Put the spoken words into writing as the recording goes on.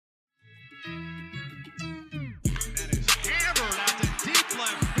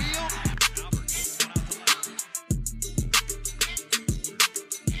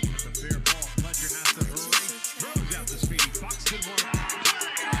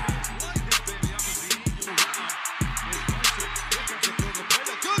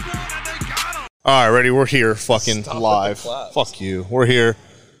All right, ready? We're here fucking Stop live. with the claps. Fuck you. We're here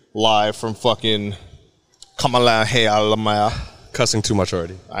live from fucking Kamehameha. Cussing too much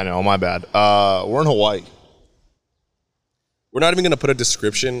already. I know, my bad. We're in Hawaii. We're not even going to put a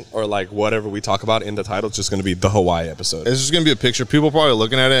description or like whatever we talk about in the title. It's just going to be the Hawaii episode. It's just going to be a picture. People probably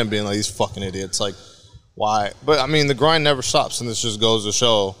looking at it and being like, these fucking idiots. Like, why? But, I mean, the grind never stops, and this just goes to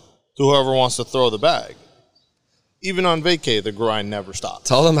show to whoever wants to throw the bag. Even on vacay, the grind never stops.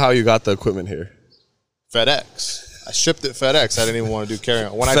 Tell them how you got the equipment here. FedEx. I shipped it FedEx. I didn't even want to do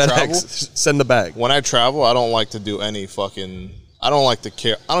carry-on. When I FedEx, travel, send the bag. when I travel, I don't like to do any fucking. I don't like to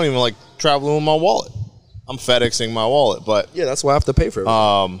care. I don't even like traveling with my wallet. I'm FedExing my wallet, but Yeah, that's why I have to pay for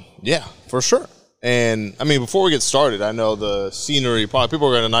it. yeah, for sure. And I mean, before we get started, I know the scenery. Probably people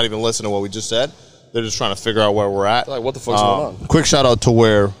are going to not even listen to what we just said. They're just trying to figure out where we're at. Like, what the fuck's going on? Quick shout out to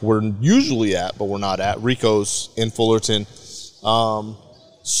where we're usually at, but we're not at. Rico's in Fullerton.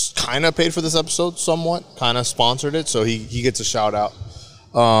 Kind of paid for this episode somewhat. Kind of sponsored it, so he gets a shout out.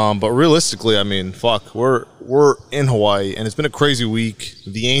 But realistically, I mean, fuck, we're in Hawaii, and it's been a crazy week.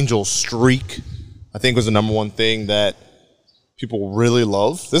 The Angels streak, I think, was the number one thing that people really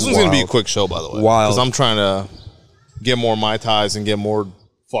love. This one's going to be a quick show, by the way. Wild. Because I'm trying to get more Mai Tais and get more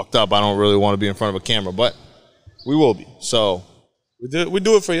fucked up. I don't really want to be in front of a camera, but we will be. So We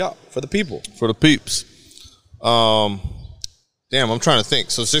do it for y'all, for the people. for the peeps. Damn, I'm trying to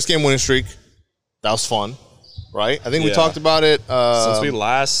think. So 6-game winning streak. That was fun, right? I think we Yeah. talked about it.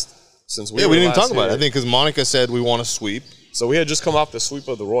 Since we we didn't even talk about it. I think because Monica said we want to sweep. So we had just come off the sweep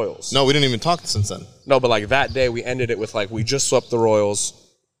of the Royals. No, we didn't even talk since then. No, but like that day we ended it with like we just swept the Royals.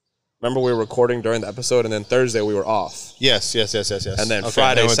 Remember we were recording during the episode, and then Thursday we were off. Yes. And then Okay,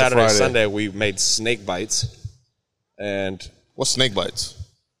 Friday, then went to Saturday, Friday. Sunday we made snake bites. And What's snake bites?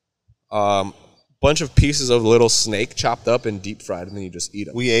 bunch of pieces of little snake chopped up and deep fried, and then you just eat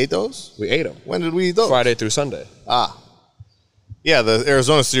them. We ate those? We ate them When did we eat those? Friday through Sunday. Yeah, the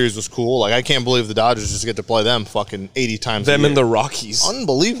Arizona series was cool. Like, I can't believe the Dodgers just get to play them fucking 80 times a Them year. and the Rockies.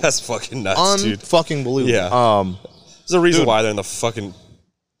 Unbelievable. That's fucking nuts, dude. Unfucking believable. Yeah. There's a reason dude. why they're in the fucking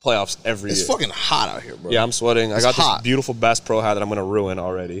playoffs every It's year. fucking hot out here, bro. Yeah, I'm sweating. I got hot. this beautiful Bass Pro hat that I'm going to ruin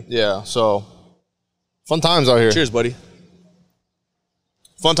already. Yeah, so fun times out here. Cheers, buddy.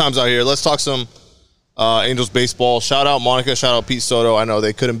 Fun times out here. Let's talk some Angels baseball. Shout out Monica. Shout out Pete Soto. I know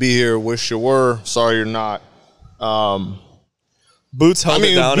they couldn't be here. Wish you were. Sorry you're not. Boots held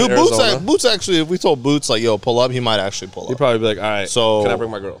it down in Arizona. Boots actually, if we told Boots, like, yo, pull up, he might actually pull He'd up. probably be like, all right, So can I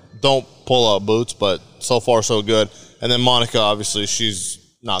bring my girl? Don't pull up, Boots, but so far so good. And then Monica, obviously,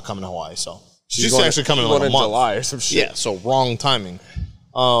 she's not coming to Hawaii, so she's going- actually coming in she's like a going in month. July or some shit. Yeah, so wrong timing.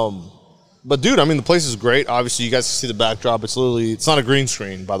 But dude, I mean, the place is great. Obviously, you guys can see the backdrop. It's literally, it's not a green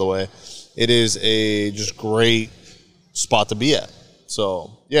screen, by the way. It is a just great spot to be at.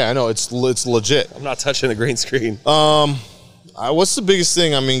 So yeah, I know it's legit. I'm not touching the green screen. What's the biggest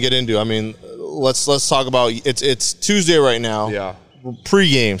thing? I mean, get into? I mean, let's talk about it's Tuesday right now. Yeah.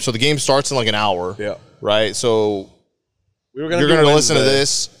 Pre-game, so the game starts in like an hour. Yeah. Right. So We were you're gonna do listen to Wednesday.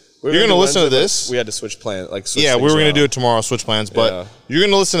 this. We were You're gonna do listen to Wednesday, but this. We had to switch plan. Switch Yeah, we things were going to around. do it tomorrow, switch plans, but Yeah. you're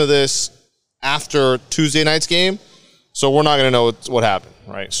going to listen to this after Tuesday night's game, so we're not going to know what happened,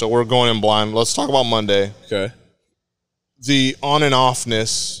 right? So we're going in blind. Let's talk about Monday. Okay. The on and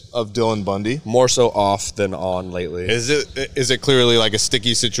offness of Dylan Bundy. More so off than on lately. Is it clearly like a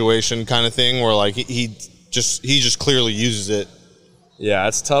sticky situation kind of thing where like he just clearly uses it? Yeah,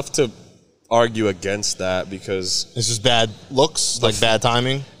 it's tough to argue against that because, It's just bad looks, like bad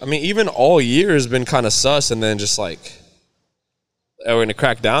timing. I mean, even all year has been kind of sus, and then just like, when it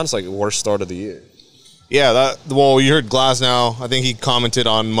cracked down, it's like the worst start of the year. Yeah, you heard Glasnow. I think he commented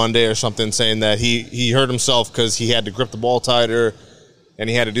on Monday or something saying that he hurt himself because he had to grip the ball tighter and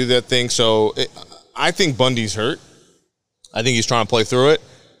he had to do that thing. So I think Bundy's hurt. I think he's trying to play through it.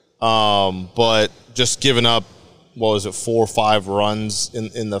 But just giving up, 4 or 5 runs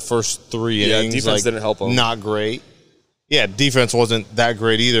in the first 3 innings. defense didn't help him. Not great. Yeah, defense wasn't that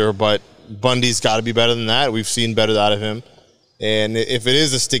great either, but Bundy's got to be better than that. We've seen better out of him. And if it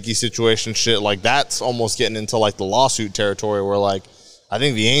is a sticky situation, shit, like that's almost getting into like the lawsuit territory where like I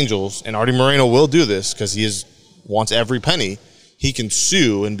think the Angels and Artie Moreno will do this because wants every penny. He can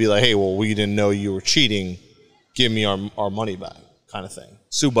sue and be like, hey, well, we didn't know you were cheating. Give me our money back, kind of thing.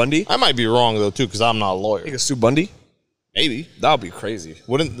 Sue Bundy? I might be wrong though too because I'm not a lawyer. Think of Sue Bundy? Maybe. That would be crazy.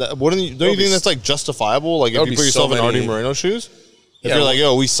 Don't you think that's like justifiable? Like if would you be put yourself so in Artie many- Moreno's shoes? If Yeah, you're like,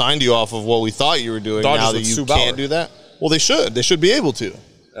 yo, we signed you off of what we thought you were doing. Dodgers Now that would you sue can't Bauer. do that. Well, they should. They should be able to.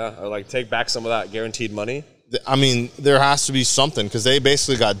 Yeah, or like take back some of that guaranteed money. I mean, there has to be something because they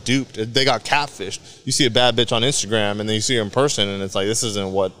basically got duped. They got catfished. You see a bad bitch on Instagram, and then you see her in person, and it's like, this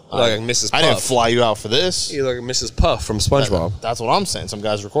isn't what Like Mrs. I didn't Puff. fly you out for this. You look like Mrs. Puff from SpongeBob. That's what I'm saying. Some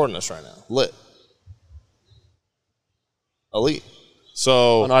guy's recording us right now. Lit. Elite.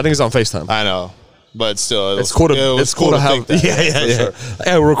 So Oh, no, I think it's on FaceTime. I know, but still, It's cool to have. think that, Yeah. for sure.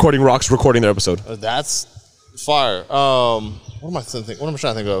 Yeah, we're recording Rock's recording their episode. That's fire. What am I thinking? What am I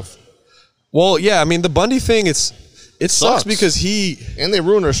trying to think of? Well, yeah, I mean the Bundy thing. It sucks Sucks. because And they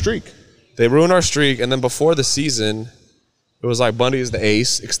ruined our streak. they ruined our streak, and then before the season, it was like Bundy is the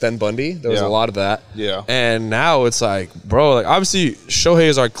ace, extend Bundy. There was Yeah. a lot of that. Yeah. And now it's like, bro, like obviously Shohei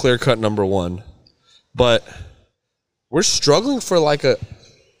is our clear cut number one, but we're struggling for like a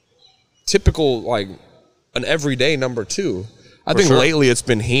typical like an everyday number two. I think sure. lately it's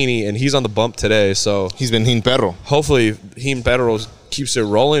been Heaney, and he's on the bump today, so He's been Hin Perro. hopefully Heem Pedro keeps it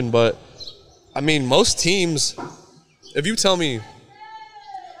rolling. But I mean, most teams, if you tell me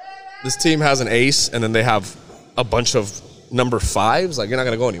this team has an ace and then they have a bunch of number fives, like you're not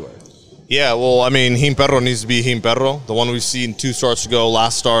gonna go anywhere. Yeah, well, I mean, Hin Perro needs to be Hin Perro. The one we've seen 2 starts ago,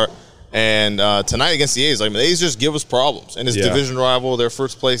 last start, and tonight against the A's. Like, the A's just give us problems. And his Yeah. division rival, their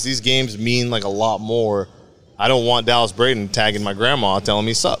first place, these games mean like a lot more. I don't want Dallas Braden tagging my grandma telling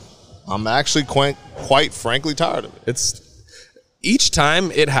me sup. I'm actually quite frankly tired of it. It's each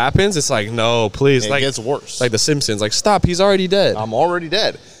time it happens, it's like, no, please. It Like, gets worse. like the Simpsons, like, stop, he's already dead. I'm already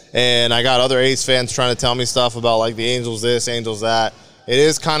dead. And I got other A's fans trying to tell me stuff about like the Angels this, Angels that. It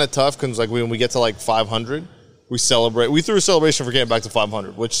is kind of tough because like when we get to like 500, we celebrate. We threw a celebration for getting back to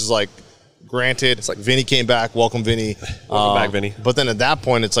 500, which is like, granted, it's like Vinny came back. Welcome, Vinny. Welcome back, Vinny. But then at that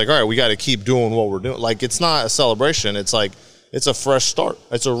point, it's like, all right, we got to keep doing what we're doing. Like, it's not a celebration. It's like, it's a fresh start.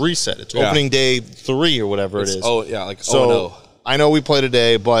 It's a reset. It's Yeah. opening day 3 or whatever it is. Oh, yeah, like, So oh, no. I know we play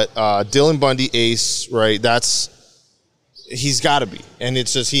today, but Dylan Bundy, ace, right? He's got to be, and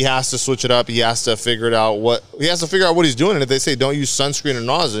it's just he has to switch it up. He has to figure it out. What he's doing. And if they say don't use sunscreen or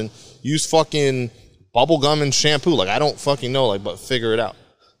nozzle, use fucking bubble gum and shampoo. Like I don't fucking know. Like, but figure it out.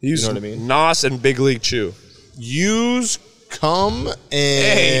 Use You know what I mean? Nos and Big League Chew. Use cum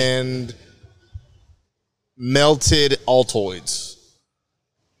and melted Altoids.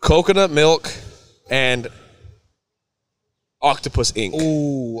 Coconut milk and octopus ink.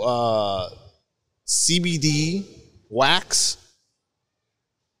 Ooh, CBD wax.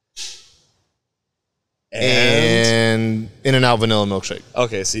 And In-N-Out vanilla milkshake.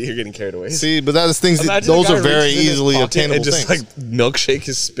 Okay, see, you're getting carried away. See, but that's things. Imagine Those a guy are very reaches in his easily pocket obtainable and just things. like milkshake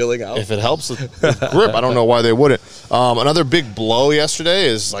is spilling out. If it helps with grip, I don't know why they wouldn't. Another big blow yesterday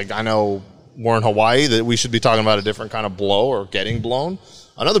is like I know we're in Hawaii that we should be talking about a different kind of blow or getting blown.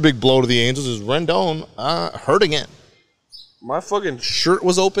 Another big blow to the Angels is Rendon hurt again My fucking shirt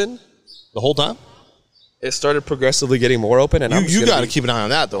was open. the whole time. It started progressively getting more open, and You got to keep an eye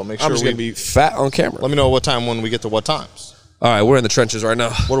on that though. Make sure I'm just gonna be fat on camera. Let me know what time when we get to what times. All right, we're in the trenches right now.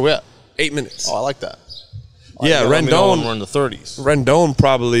 What are we at? 8 minutes. Oh, I like that. Yeah, Let me know when Rendon. we're in the 30s. Rendon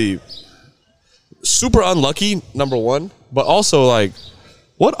probably super unlucky, number one, but also like,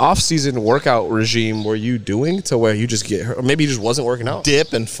 what off-season workout regime were you doing to where you just get hurt? Or maybe you just wasn't working out.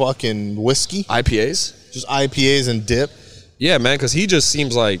 Dip and fucking whiskey. IPAs? Just IPAs and dip. Yeah, man, because he just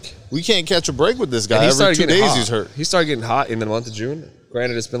seems like We can't catch a break with this guy. and he Every started 2 getting days hot. he's hurt. He started getting hot in the month of June.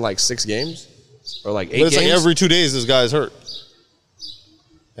 Granted, it's been like 6 games or like 8 But it's games. like every 2 days this guy's hurt.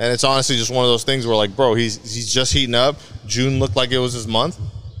 And it's honestly just one of those things where like, bro, he's just heating up. June looked like it was his month.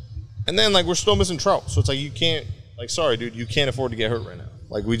 And then like we're still missing Trout. So it's like you can't like sorry, dude, you can't afford to get hurt right now.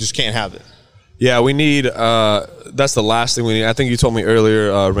 Like we just can't have it. Yeah, we need. That's the last thing we need. I think you told me earlier.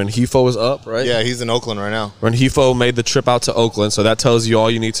 Rengifo is up, right? Yeah, he's in Oakland right now. Rengifo made the trip out to Oakland, so that tells you all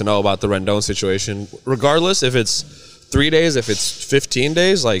you need to know about the Rendon situation. Regardless, if it's 3 days, if it's 15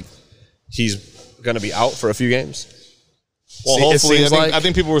 days, like he's gonna be out for a few games. Well, It hopefully, seems like- I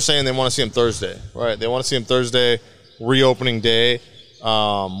think people were saying they want to see him Thursday, right? They want to see him Thursday, reopening day,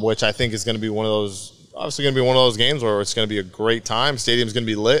 which I think is going to be one of those. Obviously, going to be one of those games where it's going to be a great time. Stadium's going to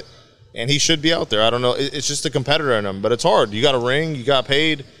be lit, and he should be out there. I don't know. It's just a competitor in him, but it's hard. You got a ring, you got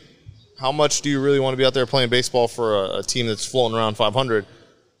paid. How much do you really want to be out there playing baseball for a team that's floating around 500?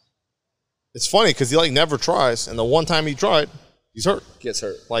 It's funny because he like never tries, and the one time he tried, he's hurt. Gets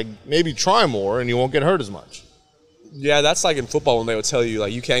hurt. Like maybe try more, and you won't get hurt as much. Yeah, that's like in football when they would tell you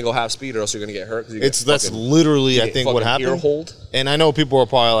like you can't go half speed or else you're gonna get hurt. That's literally I think what happened. Ear hold. And I know people are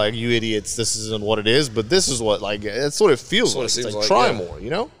probably like, "You idiots! This isn't what it is." But this is what like that's what it feels That's what like. it It's seems like like, try yeah. more, you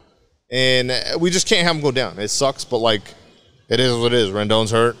know. And we just can't have him go down. It sucks, but like, it is what it is.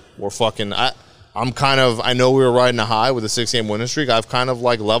 Rendon's hurt. We're fucking. I know we were riding a high with a 6-game winning streak. I've kind of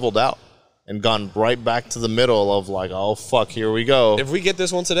like leveled out, and gone right back to the middle of like, oh fuck, here we go. If we get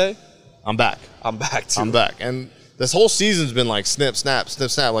this one today, I'm back. I'm back too. I'm back. And this whole season's been like snip, snap,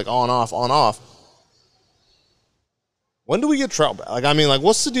 like on, off, on, off. When do we get Trout back? Like, I mean, like,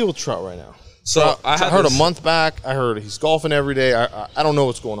 what's the deal with Trout right now? So I heard a month back. I heard he's golfing every day. I don't know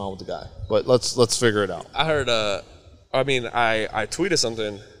what's going on with the guy, but let's figure it out. I heard. I tweeted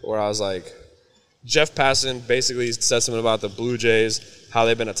something where I was like, Jeff Passan basically said something about the Blue Jays, how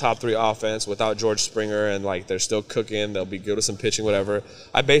they've been a top 3 offense without George Springer, and like they're still cooking. They'll be good with some pitching, whatever.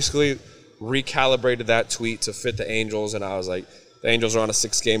 I basically recalibrated that tweet to fit the Angels, and I was like, the Angels are on a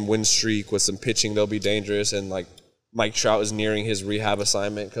 6-game win streak with some pitching. They'll be dangerous, and like Mike Trout is nearing his rehab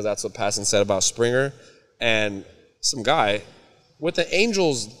assignment because that's what Passan said about Springer. And some guy with the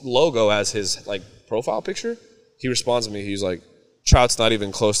Angels logo as his like profile picture, he responds to me. He's like, Trout's not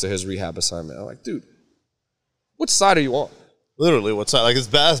even close to his rehab assignment. I'm like, dude, which side are you on? Literally, what's that? Like, it's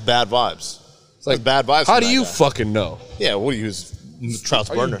bad vibes. It's like bad vibes. How do you fucking know? Yeah, what do you use? Trout's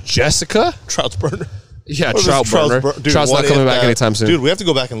burner. Jessica? Trout's burner. Yeah, Trout burner. Dude, Trout's not coming back anytime soon. Dude, we have to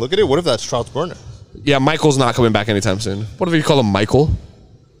go back and look at it. What if that's Trout's burner? Yeah, Michael's not coming back anytime soon. What if you call him Michael?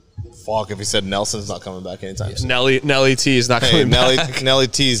 Fuck, if he said Nelson's not coming back anytime soon. Nelly T is not coming back. Nelly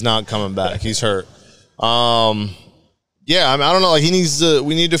T is not coming back. He's hurt. Yeah, I mean, I don't know. Like,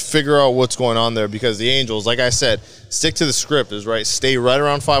 we need to figure out what's going on there because the Angels, like I said, stick to the script is right. Stay right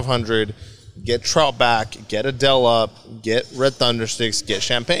around 500. Get Trout back. Get Adele up. Get Red Thundersticks. Get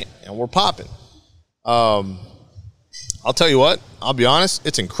Champagne, and we're popping. I'll tell you what. I'll be honest.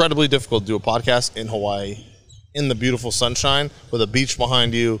 It's incredibly difficult to do a podcast in Hawaii, in the beautiful sunshine, with a beach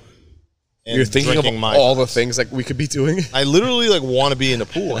behind you. And you're thinking of all the things that we could be doing. I literally like want to be in the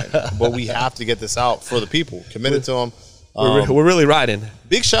pool right now, but we have to get this out for the people. Committed to them. We're really riding.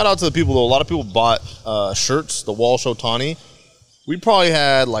 Big shout out to the people, though. A lot of people bought shirts, the Walsh Ohtani. We probably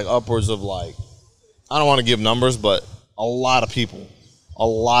had like upwards of like, I don't want to give numbers, but a lot of people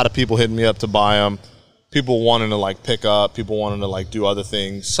hitting me up to buy them. People wanting to like pick up, people wanting to like do other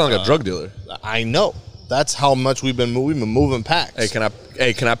things. Sound like a drug dealer. I know. That's how much we've been moving packs.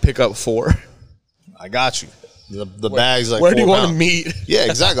 Hey, can I pick up 4? I got you. The bag's like, where do you want to meet? Yeah,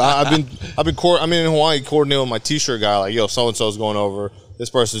 exactly. I'm in Hawaii coordinating with my t-shirt guy. Like, yo, so and so's going over. This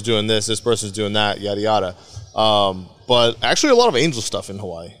person's doing this. This person's doing that. Yada yada. But actually, a lot of Angels stuff in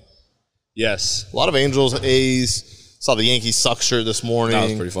Hawaii. Yes, a lot of Angels, A's. Saw the Yankees suck shirt this morning. That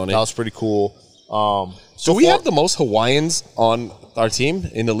was pretty funny. That was pretty cool. So we have the most Hawaiians on our team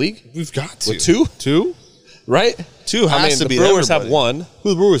in the league. We've got to. With 2, right? 2 has to be. The Brewers have 1. Who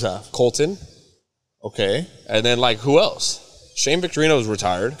the Brewers have? Colton. Okay. And then, like, who else? Shane Victorino's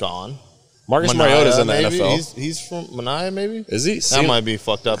retired. Gone. Marcus Mariota's in the NFL. He's from Mania, maybe? Is he? That might be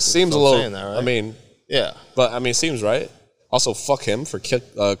fucked up. Seems a little. Saying that, right? I mean, yeah. But, I mean, seems right. Also, fuck him for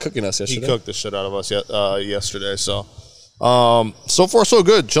cooking us yesterday. He cooked the shit out of us yesterday. So far, so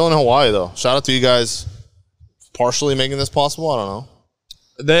good. Chilling in Hawaii, though. Shout out to you guys partially making this possible. I don't know.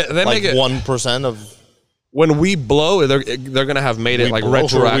 They like make it 1% of. When we blow, they're going to have made it like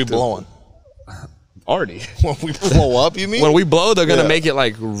retroactive. Who are we blowing? Already. When we blow up, you mean? When we blow, they're going to make it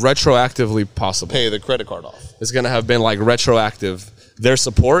like retroactively possible. Pay the credit card off. It's going to have been like retroactive. Their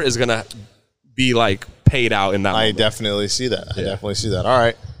support is going to be like paid out in that moment. I definitely see that. Yeah. I definitely see that. All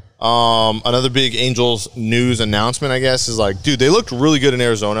right. Another big Angels news announcement, I guess, is like, dude, they looked really good in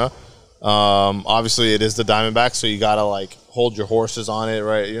Arizona. Obviously, it is the Diamondbacks, so you got to like hold your horses on it,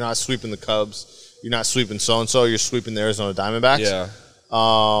 right? You're not sweeping the Cubs. You're not sweeping so-and-so. You're sweeping the Arizona Diamondbacks.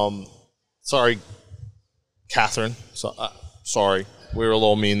 Yeah. Sorry, Catherine. So, sorry. We were a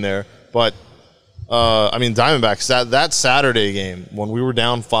little mean there. But, I mean, Diamondbacks, that Saturday game, when we were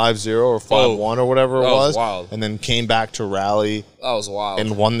down 5-0 or 5-1 or whatever it was, wild. And then came back to rally. That was wild.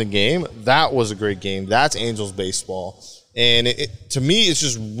 And won the game. That was a great game. That's Angels baseball. And to me, it's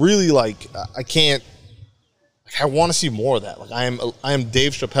just really like, I want to see more of that. Like I am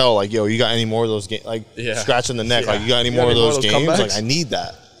Dave Chappelle. Like, yo, you got any more of those games? Like scratching the neck. Yeah. Like you got any more of those games? Comebacks? Like I need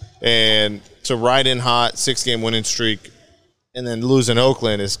that. And to ride in hot, 6-game winning streak, and then lose in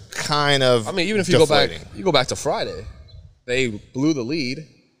Oakland is kind of. I mean, even if you go back to Friday, they blew the lead,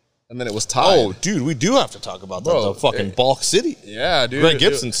 and then it was tied. Oh, dude, we do have to talk about that. The fucking Balk City. Yeah, dude. Greg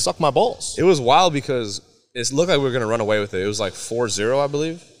Gibson sucked my balls. It was wild because it looked like we were going to run away with it. It was like 4-0, I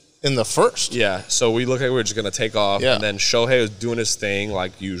believe. In the first? Yeah. So we looked like we were just going to take off. Yeah. And then Shohei was doing his thing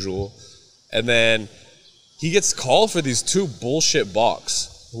like usual. And then he gets called for these 2 bullshit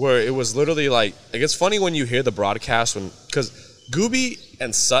balks where it was literally like it's funny when you hear the broadcast because Gooby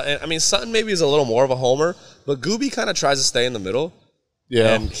and Sutton, I mean, Sutton maybe is a little more of a homer, but Gooby kind of tries to stay in the middle.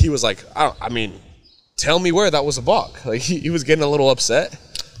 Yeah. And he was like, I mean, tell me where that was a balk. Like he was getting a little upset.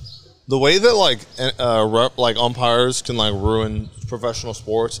 The way that like umpires can like ruin professional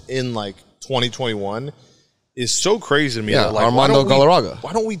sports in like 2021 is so crazy to me. Yeah, that, like, Armando Galarraga.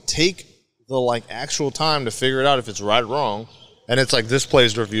 Why don't we take the like actual time to figure it out if it's right or wrong? And it's like, this play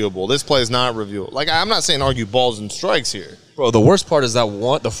is reviewable, this play is not reviewable. Like, I'm not saying argue balls and strikes here. Bro, the worst part is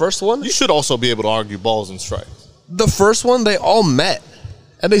the first one. You should also be able to argue balls and strikes. The first one, they all met,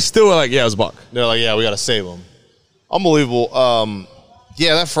 and they still were like, "Yeah, it was a buck." They're like, "Yeah, we got to save them." Unbelievable.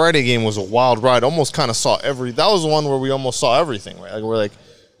 Yeah, that Friday game was a wild ride. Almost kind of saw that was the one where we almost saw everything, right? Like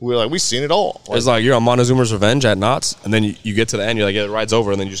we've seen it all. It's like you're on Montezuma's Revenge at Knott's, and then you get to the end, you're like, yeah, the ride's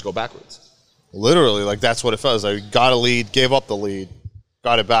over, and then you just go backwards. Literally, like that's what it felt. Like, got a lead, gave up the lead,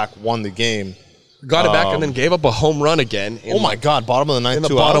 got it back, won the game. Got it back, and then gave up a home run again. Oh my God, bottom of the ninth. In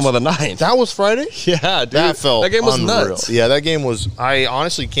the bottom of the ninth. That was Friday? Yeah, dude. That game was unreal. Nuts. Yeah, that game was, I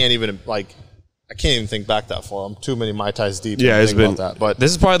honestly can't even, I can't even think back that far. I'm too many Mai Tais deep. Yeah, it's been, about that. But this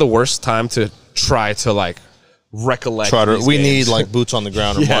is probably the worst time to try to, recollect we games. need, boots on the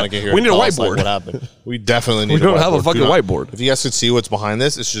ground or Monica here. We need a tell us, whiteboard. what happened. We definitely need We don't have a fucking whiteboard. If you guys could see what's behind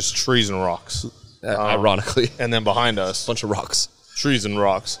this, it's just trees and rocks. Ironically. And then behind us, Bunch of rocks. trees and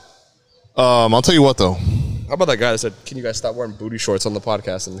rocks. I'll tell you what, though. How about that guy that said, "Can you guys stop wearing booty shorts on the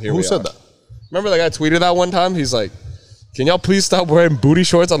podcast?" And here Who we said are. that? Remember that guy tweeted that one time? He's like, "Can y'all please stop wearing booty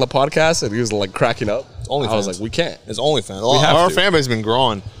shorts on the podcast?" And he was cracking up. I was like, "We can't." It's OnlyFans. have Our to. fan base has been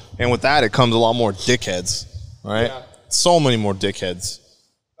growing, and with that, it comes a lot more dickheads. Right? Yeah. So many more dickheads.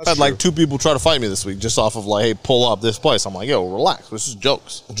 I had 2 people try to fight me this week just off of hey, pull up this place. I'm like, yo, relax. This is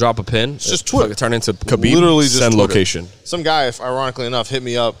jokes. Drop a pin. It's just Twitter. Turn into Khabib. Literally just send Twitter. location. Some guy, ironically enough, hit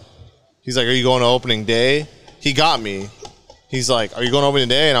me up. He's like, "Are you going to opening day?" He got me. He's like, "Are you going to opening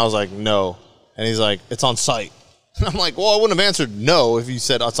day?" And I was like, "No." And he's like, "It's on site." And I'm like, "Well, I wouldn't have answered no if you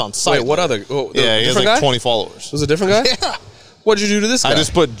said it's on site." Wait, what other? Oh, Yeah, he has different guy? 20 followers. Was it a different guy? Yeah. What'd you do to this guy? I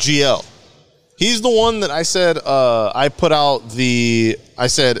just put GL. He's the one that I said, I put out I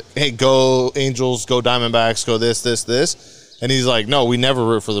said, "Hey, go Angels, go Diamondbacks, go this, this, this." And he's like, "No, we never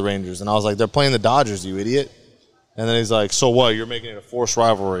root for the Rangers." And I was like, "They're playing the Dodgers, you idiot." And then he's like, "So what? You're making it a forced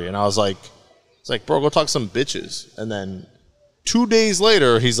rivalry." And I was like, "Bro, go talk to some bitches." And then 2 days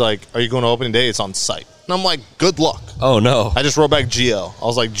later, he's like, "Are you going to opening day? It's on site." And I'm like, "Good luck." Oh, no. I just wrote back GL. I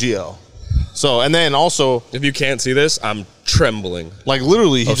was like, GL. So, and then also, If you can't see this, I'm trembling.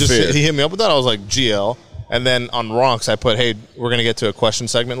 literally, he fear. hit me up with that. I was like, GL. And then on Ronks, I put, "Hey, we're going to get to a question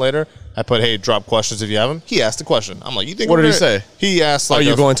segment later." I put, "Hey, drop questions if you have them." He asked a question. I'm like, "You think?" What we're did he gonna-" say? He asked, Are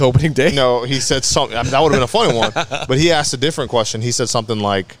you going to opening day? No, he said something. I mean, that would have been a funny one. But he asked a different question. He said something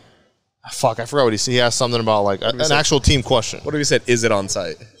like, fuck, I forgot what he said. He asked something about an actual team question. What if he said, "Is it on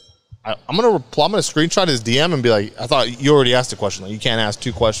site?" I'm gonna screenshot his DM and be like, "I thought you already asked a question. Like, you can't ask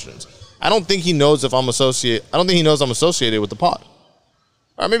 2 questions." I don't think he knows I'm associated with the pod.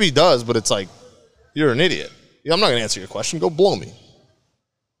 Or maybe he does, but it's like, you're an idiot. I'm not gonna answer your question. Go blow me.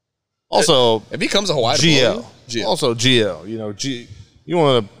 Also, If he comes to Hawaii, GL. GL. Also GL. You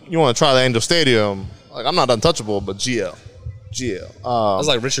want to try the Angel Stadium? Like, I'm not untouchable, but GL. That's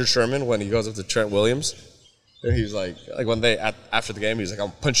like Richard Sherman when he goes up to Trent Williams. And he's like when after the game, he's like,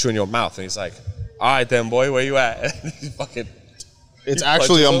 "I'll punch you in your mouth." And he's like, "All right then, boy, where you at?" He fucking. It's He actually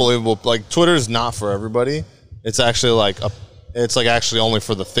punches him. unbelievable. Like, Twitter is not for everybody. It's actually actually only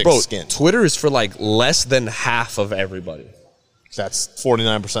for the thick Bro, skin. Twitter is for less than half of everybody. That's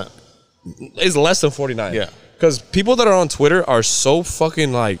 49%. It's less than 49. Yeah. Because people that are on Twitter are so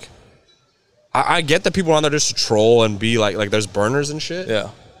fucking I get that people are on there just to troll and be like there's burners and shit. Yeah.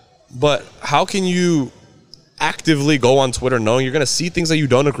 But how can you actively go on Twitter knowing you're going to see things that you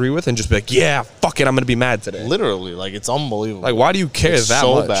don't agree with and just be like, "Yeah, fuck it, I'm going to be mad today"? Literally, it's unbelievable. Why do you care It's that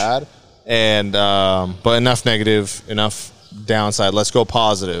so much? bad. And but enough negative, enough downside. Let's go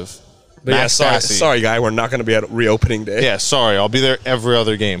positive. But Max yeah, Stassi. sorry, guy. We're not going to be at reopening day. Yeah, sorry. I'll be there every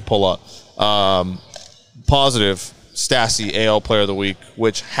other game. Pull up. Positive, Stassi, AL Player of the Week,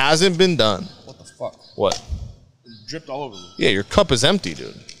 which hasn't been done. What the fuck? What? It dripped all over me. Yeah, your cup is empty,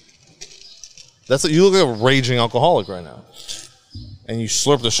 dude. You look like a raging alcoholic right now. And you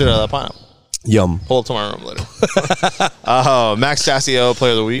slurp the shit out of that pineapple. Yum. Pull up to my room later. Max Stassi, AL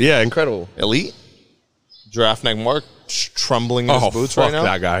Player of the Week. Yeah, incredible. Elite. Giraffe neck Mark trembling in his boots fuck right now.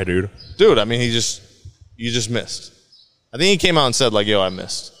 that guy, dude. Dude, I mean, you just missed. I think he came out and said, "Yo, I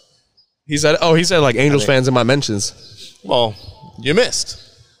missed." He said Angels fans in my mentions. Well, you missed.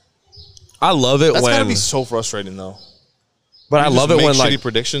 I love it That's when gotta be so frustrating, though. but I You love just it make when shitty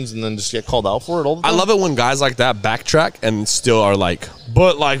predictions and then just get called out for it all the I time. love it when guys like that backtrack and still are like,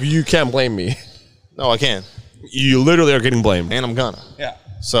 "But you can't blame me." No, I can, You literally are getting blamed. and I'm gonna. Yeah.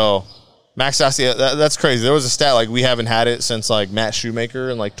 So, Max Stassi, that's crazy. There was a stat like we haven't had it since like Matt Shoemaker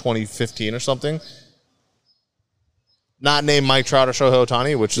in like 2015 or something. Not named Mike Trout or Shohei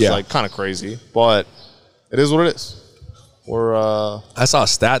Ohtani, which is like kind of crazy, but it is what it is. I saw a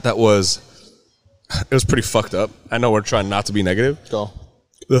stat that was pretty fucked up. I know we're trying not to be negative. Go.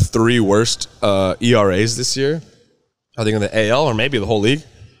 The 3 worst ERAs this year, I think in the AL or maybe the whole league.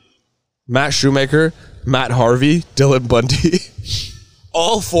 Matt Shoemaker, Matt Harvey, Dylan Bundy,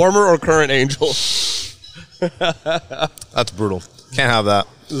 all former or current Angels. That's brutal. Can't have that.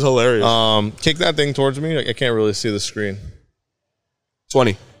 This is hilarious. Kick that thing towards me. I can't really see the screen.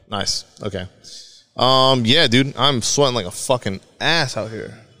 20. Nice. Okay. Yeah, dude, I'm sweating like a fucking ass out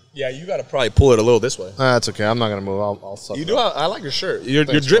here. Yeah, you got to probably pull it a little this way. That's okay. I'm not gonna move. I'll suck. You do. I like your shirt. Your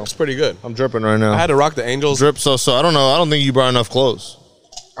drip's pretty good. I'm dripping right now. I had to rock the Angels. Drip so. I don't know. I don't think you brought enough clothes.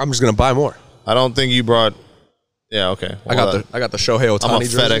 I'm just gonna buy more. I don't think you brought. Yeah. Okay. Well, I got the Shohei Ohtani I'm gonna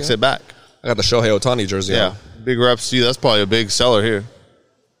jersey. FedEx it back. I got the Shohei Ohtani jersey. Yeah. Big reps to you. That's probably a big seller here.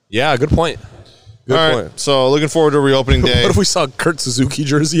 Yeah. Good point. Good All point. right. So looking forward to reopening day. What if we saw Kurt Suzuki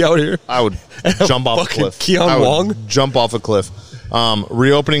jersey out here? I would jump off a Fucking cliff. Keon I would Wong? jump off a cliff.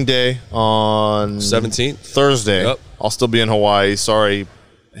 Reopening day on 17th. Thursday. Yep. I'll still be in Hawaii. Sorry,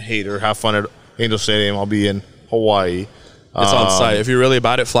 hater. Have fun at Angel Stadium. I'll be in Hawaii. It's on site. If you're really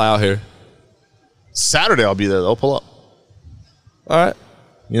about it, fly out here. Saturday I'll be there though. Pull up. All right.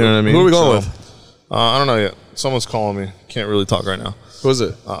 You know what I mean? Who are we going with? I don't know yet. Someone's calling me. Can't really talk right now. Who is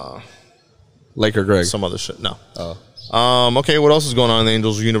it? Laker Greg. Some other shit. No. Oh. Okay, what else is going on in the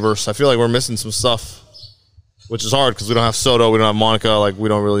Angels universe? I feel like we're missing some stuff, which is hard because we don't have Soto, we don't have Monica. Like, we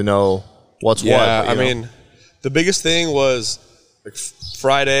don't really know what's what. Yeah, but, I mean, the biggest thing was like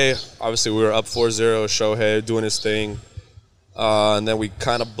Friday. Obviously, we were up 4-0. Shohei doing his thing. And then we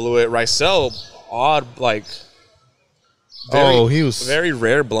kind of blew it. Rysel, odd, like, he was very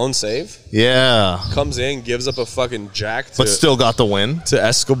rare blown save. Yeah, Comes in, gives up a fucking jack but still got the win. to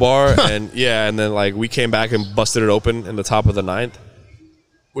Escobar. and then like we came back and busted it open in the top of the 9th,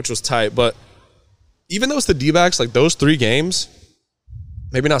 which was tight. But even though it's the D-backs, like those 3 games,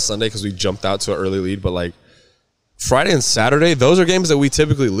 maybe not Sunday because we jumped out to an early lead, but like Friday and Saturday, those are games that we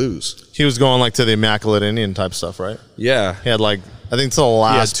typically lose. He was going like to the Immaculate Indian type stuff, right? Yeah. He had like, I think till the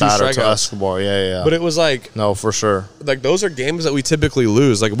last 2 batter to strikeouts. Escobar. Yeah. But it was like No, for sure. those are games that we typically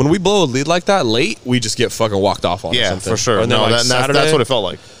lose. Like when we blow a lead like that late, we just get fucking walked off on. or Yeah, something. for sure. And then No, like that's what it felt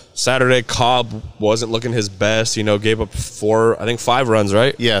like. Saturday, Cobb wasn't looking his best. Gave up 5 runs,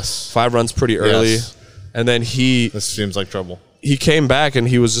 right? Yes. 5 runs pretty early, Yes. and then he This seems like trouble. came back and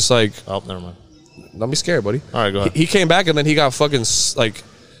he was just like, Oh, never mind. "Don't be scared, buddy." All right, go ahead. He came back and then he got fucking like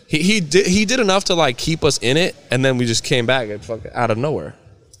he did enough to like keep us in it, and then we just came back and fucking out of nowhere.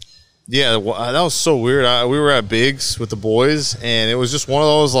 Yeah, that was so weird. We were at Biggs with the boys, and it was just one of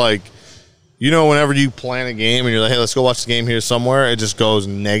those, like, whenever you plan a game and you're like, hey, let's go watch the game here somewhere, it just goes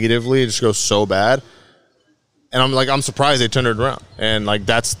negatively. It just goes so bad. And I'm surprised they turned it around. And, like,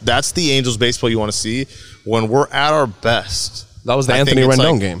 that's the Angels baseball you want to see when we're at our best. That was the I Anthony think it's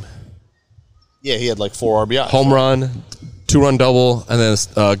Rendon like- game. Yeah, he had, like, 4 RBIs. Home run, 2-run double, and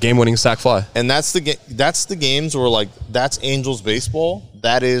then game-winning sac fly. And that's the games where, like, that's Angels baseball.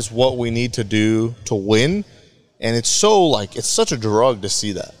 That is what we need to do to win. And it's so, like, it's such a drug to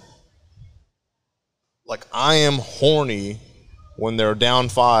see that. Like, I am horny when they're down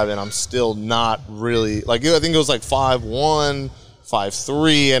 5 and I'm still not really, like, I think it was like 5-1,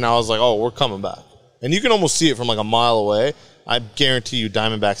 5-3, and I was like, oh, we're coming back. And you can almost see it from like a mile away. I guarantee you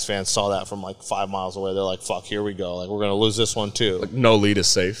Diamondbacks fans saw that from like 5 miles away. They're like, fuck, here we go. Like, we're going to lose this one too. No lead is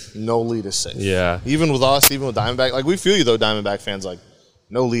safe. No lead is safe. Yeah. Even with us, even with Diamondback, like, we feel you though, Diamondback fans, like,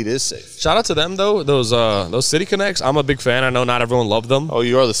 no lead is safe. Shout out to them though. Those City Connects. I'm a big fan. I know not everyone loved them, Oh,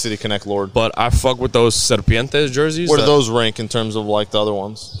 you are the City Connect Lord. but I fuck with those Serpientes jerseys. Where do those rank in terms of like the other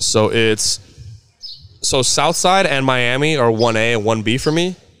ones? So Southside and Miami are 1A and 1B for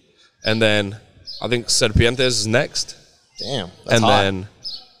me, and then I think Serpientes is next, Damn. That's and high.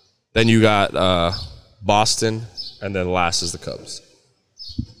 then you got Boston, and then last is the Cubs.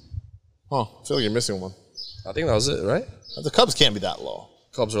 Huh. I feel like you're missing one. I think that was it, right? The Cubs can't be that low.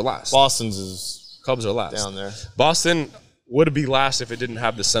 Cubs are last. Boston's is Cubs are last. down there. Boston would be last if it didn't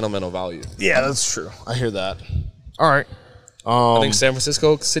have the sentimental value. Yeah, that's true. I hear that. All right. I think San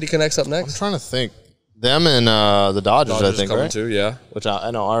Francisco City Connects up I'm next. trying to think. Them and the Dodgers, I think, coming right? too, yeah. Which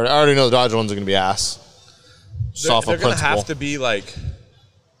I know. I already know the Dodger ones are going to be ass. Just off They're of gonna principle. have to be like.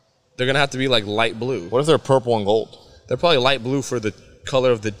 They're gonna have to be like light blue. What if they're purple and gold? They're probably light blue for the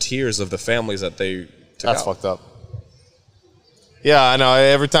color of the tiers of the families that they took That's out. fucked up. Yeah, I know.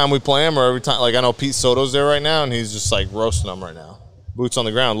 Every time we play him, or every time, like, I know Pete Soto's there right now, and he's just like roasting them right now. Boots on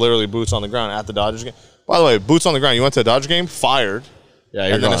the ground, literally boots on the ground at the Dodgers game. By the way, boots on the ground. You went to a Dodger game, fired. Yeah,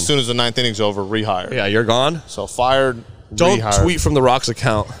 you're and then gone. as soon as the 9th inning's over, rehired. Yeah, you're gone. So fired, Don't rehired. tweet from the Rocks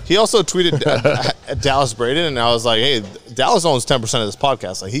account. He also tweeted at Dallas Braden, and I was like, hey, Dallas owns 10% of this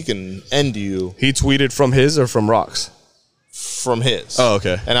podcast. Like, he can end you He tweeted from his or from Rocks? from his. Oh,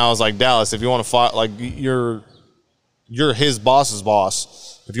 okay. And I was like, Dallas, if you want to fire, like, you're his boss's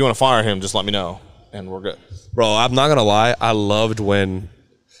boss. If you want to fire him, just let me know, and we're good. Bro, I'm not going to lie. I loved when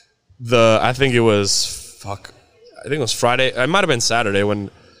I think it was Friday. It might have been Saturday when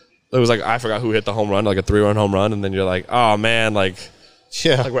it was like, I forgot who hit the home run, like a 3-run home run. And then you're like, oh man, like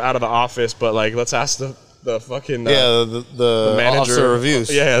Yeah. we're out of the office, but like, let's ask the fucking, the manager officer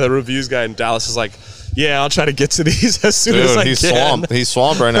reviews. Yeah, the reviews guy in Dallas is like, yeah, I'll try to get to these as soon as Dude, I he's can. swamped. He's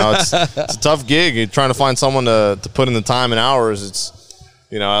swamped right now. It's a tough gig. You're trying to find someone to put in the time and hours. It's,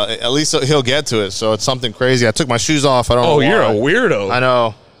 at least he'll get to it. So it's something crazy. I took my shoes off. I don't know Oh, why. you're a weirdo. I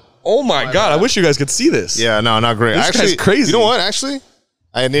know. Oh my God, I wish you guys could see this. Yeah, no, not great. This Actually, guy's crazy. You know what? Actually,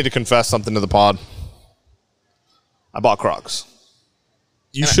 I need to confess something to the pod. I bought Crocs.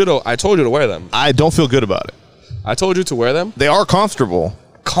 You should have. I told you to wear them. I don't feel good about it. I told you to wear them. They are comfortable.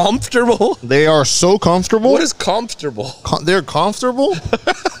 Comfortable? They are so comfortable. What is comfortable? They're comfortable.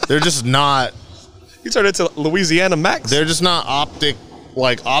 They're just not. You turned into Louisiana Max. They're just not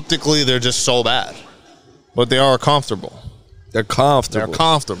optically. They're just so bad. But they are comfortable. They're comfortable. They're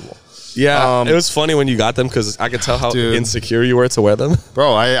comfortable. Yeah, it was funny when you got them because I could tell how Dude. insecure you were to wear them.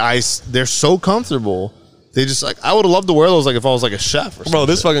 Bro, they're so comfortable. They just I would have loved to wear those if I was a chef or something. Bro,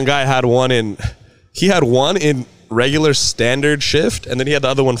 this fucking guy had one in regular standard shift, and then he had the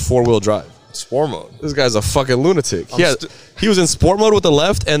other one 4-wheel drive. sport mode. This guy's a fucking lunatic. He was in sport mode with the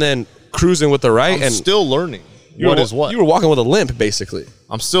left and then cruising with the right. I'm and still learning what is what. You were walking with a limp, basically.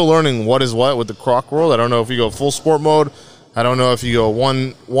 I'm still learning what is what with the Croc world. I don't know if you go full sport mode. I don't know if you go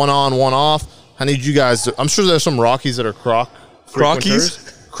one on, one off. I need you guys to, I'm sure there's some Rockies that are Crockies?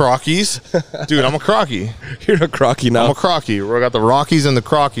 Crockies? Dude, I'm a Crocky. You're a Crocky now. I'm a Crocky. We got the Rockies and the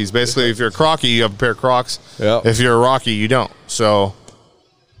Crockies. Basically, if you're a Crocky, you have a pair of Crocs. Yep. If you're a Rocky, you don't. So,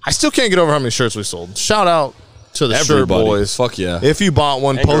 I still can't get over how many shirts we sold. Shout out to the shirt Everybody. boys. Fuck yeah. If you bought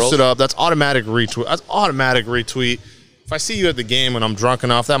one, And post girls. it up. That's automatic retweet. If I see you at the game and I'm drunk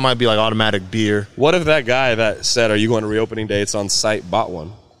enough, that might be like automatic beer. What if that guy that said, "Are you going to reopening dates on site?" bought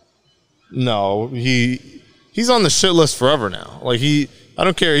one? No, he's on the shit list forever now. I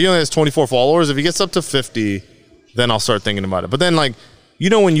don't care. He only has 24 followers. If he gets up to 50, then I'll start thinking about it. But then,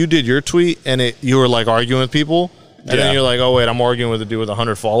 when you did your tweet and you were arguing with people, and then you're like, oh wait, I'm arguing with a dude with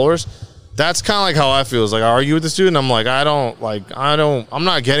 100 followers. That's kind of like how I feel. It's like I argue with this dude, and I'm like, I'm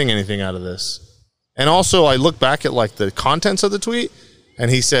not getting anything out of this. And also, I look back at the contents of the tweet,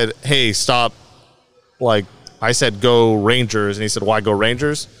 and he said, hey, stop. I said, go Rangers, and he said, why go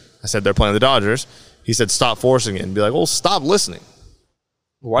Rangers? I said, they're playing the Dodgers. He said, stop forcing it, and be like, well, stop listening.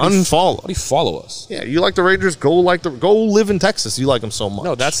 Unfollow. Why do you follow us? Yeah, you like the Rangers, go live in Texas. You like them so much.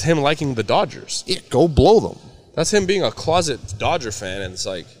 No, that's him liking the Dodgers. Yeah, go blow them. That's him being a closet Dodger fan, and it's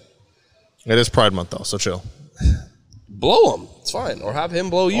like, It is Pride Month, though, so chill. blow him. It's fine. Or have him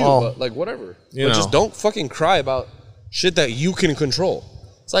blow you. Well, But whatever. you But know. just don't fucking cry about shit that you can control.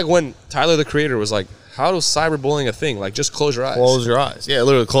 It's like when Tyler, the Creator, was like, how is cyberbullying a thing? Just close your eyes. Close your eyes. Yeah,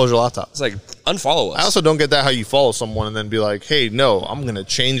 literally close your laptop. It's like, unfollow us. I also don't get that how you follow someone and then be like, hey, no, I'm going to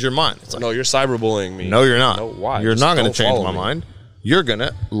change your mind. It's like, no, you're cyberbullying me. no, you're not. No, why? You're Just not going don't to change follow my me. mind. You're going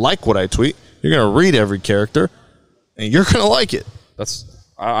to like what I tweet. You're going to read every character, and you're going to like it.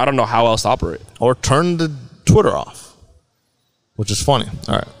 I don't know how else to operate. Or turn the Twitter off, which is funny.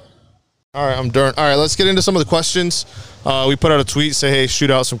 All right, I'm done. All right, let's get into some of the questions. We put out a tweet, say, hey,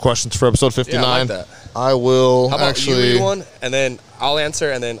 shoot out some questions for episode 59. Yeah, I like that. I will How about actually. you read one, and then I'll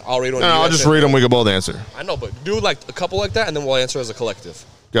answer, and then I'll read one. No, you I'll answer, just read them. We can both answer. I know, but do a couple like that, and then we'll answer as a collective.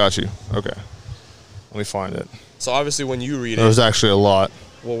 Got you. Okay. Let me find it. So obviously, when you read There's it, actually a lot.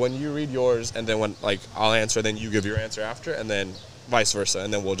 well, when you read yours, and then when I'll answer, then you give your answer after, and then vice versa,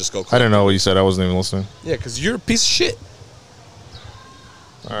 and then we'll just go. I didn't know what you said. I wasn't even listening. Yeah, because you're a piece of shit.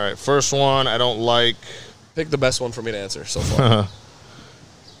 All right. First one, I don't like. Pick the best one for me to answer so far.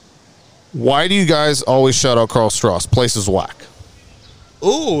 Why do you guys always shout out Carl Strauss? Place is whack.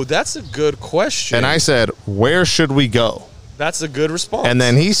 Ooh, that's a good question. And I said, where should we go? That's a good response. And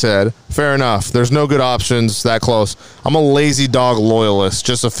then he said, fair enough. There's no good options that close. I'm a lazy dog loyalist.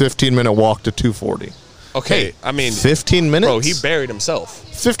 Just a 15-minute walk to 240. okay, Hey, I mean, 15 minutes? bro, he buried himself.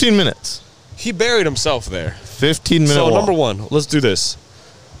 15 minutes. He buried himself there. 15-minute So walk. number one, let's do this.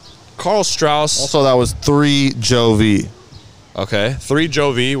 Carl Strauss. Also, that was 3 Joe V. Okay, 3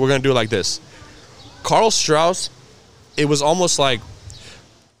 Joe V. We're gonna do it like this. Carl Strauss. It was almost like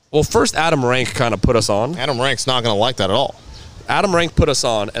Well, first Adam Rank kind of put us on. Adam Rank's not going to like that at all. Adam Rank put us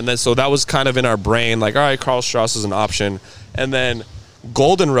on, and then so that was kind of in our brain, like, all right, Carl Strauss is an option. And then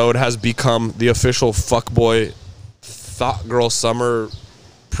Golden Road has become the official fuckboy Thought Girl Summer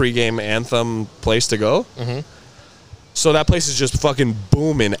pregame anthem place to go. Mm-hmm. So that place is just fucking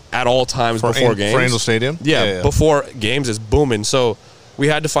booming at all times before games. For Angel Stadium? Yeah, before games it's booming. So we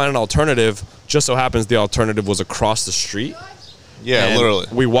had to find an alternative. Just so happens the alternative was across the street. Yeah, And literally.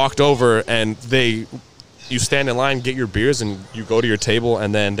 we walked over, and you stand in line, get your beers, and you go to your table,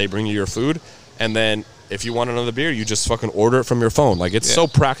 and then they bring you your food. And then if you want another beer, you just fucking order it from your phone. Like, it's so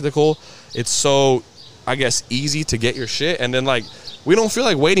practical. It's so, I guess, easy to get your shit. And then, like, we don't feel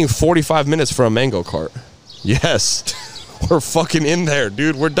like waiting 45 minutes for a mango cart. Yes. We're fucking in there,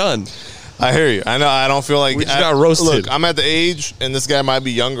 dude. We're done. I hear you. I know. I don't feel like We just got roasted. Look, I'm at the age, and this guy might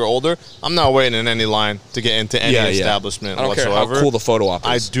be younger, older. I'm not waiting in any line to get into any establishment I don't whatsoever. care how cool the photo op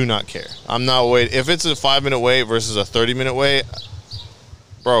I is. do not care. I'm not waiting. If it's a 5-minute wait versus a 30-minute wait,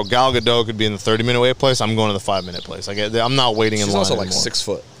 bro, Gal Gadot could be in the 30-minute wait place. I'm going to the 5-minute place. I'm not waiting in She's line also anymore. like 6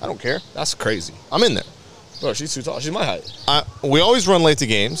 foot. I don't care. That's crazy. I'm in there. Bro, she's too tall. She's my height. We always run late to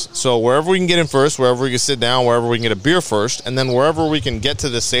games, so wherever we can get in first, wherever we can sit down, wherever we can get a beer first, and then wherever we can get to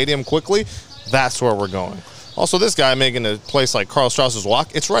the stadium quickly, that's where we're going. Also, this guy making a place like Carl Strauss's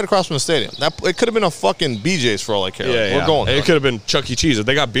Walk, it's right across from the stadium. It could have been a fucking BJ's for all I care. We're going there. It could have been Chuck E. Cheese. If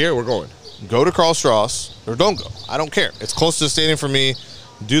they got beer, we're going. Go to Carl Strauss, or don't go. I don't care. It's close to the stadium for me.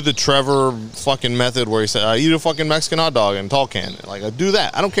 Do the Trevor fucking method where he said, I eat a fucking Mexican hot dog and tall can. Like, I do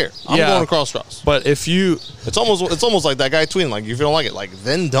that. I don't care. I'm going to Carl Strauss. But if you... It's almost like that guy tweeting, like, if you don't like it, like,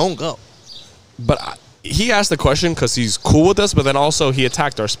 then don't go. But he asked the question because he's cool with us, but then also he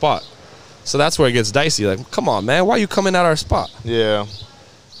attacked our spot. So that's where it gets dicey. Like, come on, man. Why are you coming at our spot? Yeah.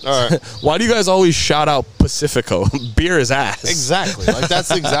 All right. Why do you guys always shout out Pacifico? Beer is ass. Exactly. Like, that's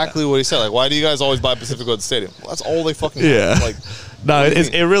exactly what he said. Like, why do you guys always buy Pacifico at the stadium? Well, that's all they fucking Yeah. do. Like, No,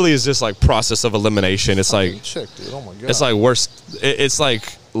 it really is just like process of elimination. It's like chick, dude. Oh my god. it's like worse. It's like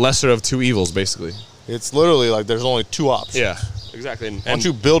lesser of two evils, basically. It's literally like there's only two options. Yeah, exactly. Why don't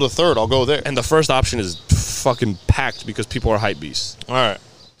you build a third? I'll go there. And the first option is fucking packed because people are hype beasts. All right.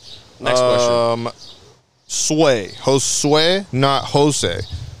 Next question. Sway. Josue, not Jose.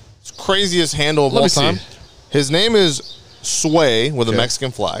 It's craziest handle of Let all me see. time. His name is Sway with a Okay.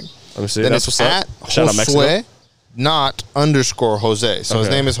 Mexican flag. Let me see. Then That's it's what's at up. Shout out Mexico. Josue, not _ Jose. So his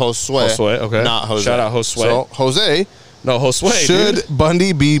Okay. name is Josue. Josue, okay. Not Jose. Shout out Josue. So Jose, No, Josue, should dude.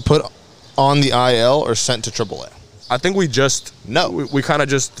 Bundy be put on the IL or sent to AAA? I think we just we kind of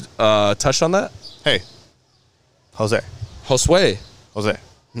just touched on that. Hey, Jose. Josue. Jose.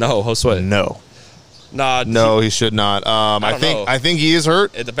 No, Josue. No. Nah. No, he should not. I don't know. think he is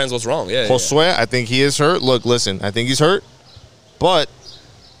hurt. It depends what's wrong. Yeah. Josue, I think he is hurt. Look, listen, I think he's hurt, but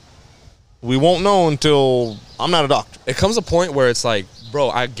we won't know until I'm not a doctor. It comes a point where it's like, bro,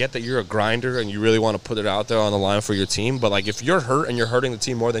 I get that you're a grinder and you really want to put it out there on the line for your team, but like if you're hurt and you're hurting the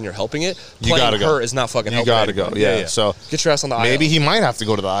team more than you're helping it, You playing gotta go. hurt is not fucking You helping gotta go. anybody. Yeah. So get your ass on the IL. maybe he might have to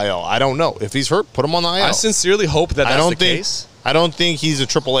go to the IL. I don't know. If he's hurt, put him on the IL. I sincerely hope that that's the think, case. I don't think he's a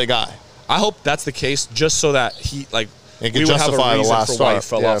AAA guy. I hope that's the case just so that he like It we could would have justify a the reason last for why he start.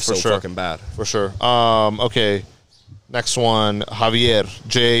 fell Yeah, off for so sure. fucking bad. For sure. Okay. Next one, Javier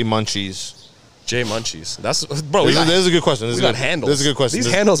J Munchies. Jay Munchies. That's bro. This is a good question. This we is got good. handles. This is a good question.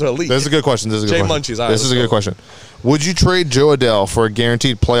 These handles are elite. This is a good question. This is a good Jay question. Munchies, all right, This is a let's good go. question. Would you trade Joe Adele for a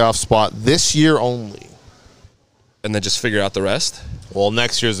guaranteed playoff spot this year only? And then just figure out the rest. Well,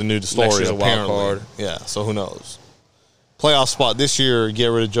 next year's a new story. Next year's a wild apparently. card. Yeah, so who knows? Playoff spot this year, get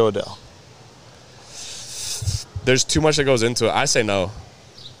rid of Joe Adele. There's too much that goes into it. I say no.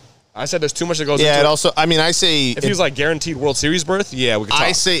 I said there's too much that goes Yeah, into it it. also, I mean, I say... If he was like guaranteed World Series berth, yeah, we could talk.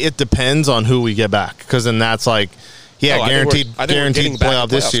 I say it depends on who we get back, because then that's like, yeah, No, I think guaranteed we're getting guaranteed back playoff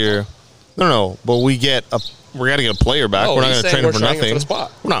the this playoff year. No, but we got to get a player back. No, we're not he's going to saying trade him we're for trading him nothing. for the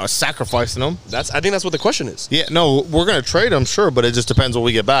spot. We're not sacrificing him. I think that's what the question is. Yeah, no, we're going to trade him, sure, but it just depends what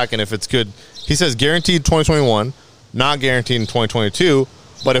we get back and if it's good. He says guaranteed 2021, not guaranteed in 2022.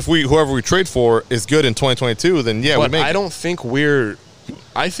 But if whoever we trade for is good in 2022, then yeah, we But make I it. don't think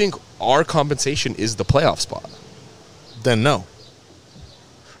I think our compensation is the playoff spot. Then no.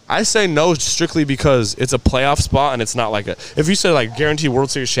 I say no strictly because it's a playoff spot and it's not like if you said like guaranteed World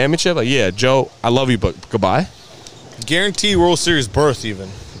Series championship, like yeah, Joe, I love you, but goodbye. Guaranteed World Series berth even.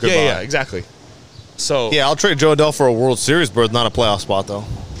 Goodbye. Yeah, exactly. So Yeah, I'll trade Joe Adele for a World Series berth, not a playoff spot though.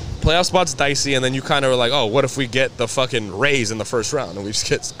 playoff spot's dicey, and then you kind of are like, oh, what if we get the fucking Rays in the first round and we just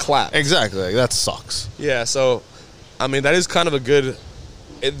get clapped? Exactly. Like, that sucks. Yeah, so I mean that is kind of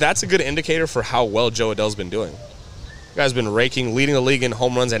that's a good indicator for how well Joe Adele's been doing. Guy's been raking, leading the league in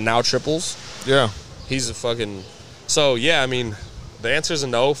home runs and now triples. Yeah. He's a fucking. So yeah, I mean, the answer is a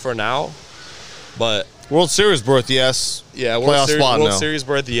no for now, but World Series berth, yes. yeah, Playoff Series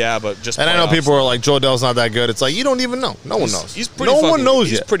berth, yeah, but just. And I know playoffs. people are like, Joe Dell's not that good. It's like, you don't even know. No one knows. He's pretty no fucking- one knows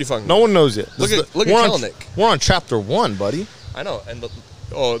he's yet. pretty fucking No one knows yet. Look at we're Kelenic. We're on chapter 1, buddy. I know, and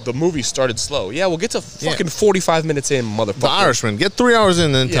the movie started slow. Yeah, we'll get to fucking 45 minutes in, motherfucker. The Irishman. Get 3 hours in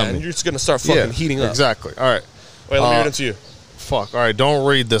and then Yeah, tell and me. you're just gonna start fucking heating up. Exactly. All right. Wait, let me read it to you. Fuck. All right. Don't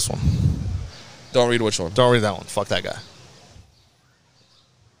read this one. Don't read which one. Don't read that one. Fuck that guy.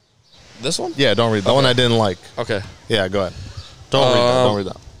 This one? Yeah, don't read the one I didn't like. Okay. Yeah, go ahead. Don't read that. Don't read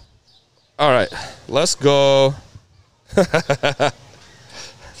that. All right, let's go.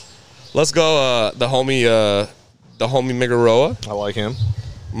 Let's go. The homie Migaroa. I like him.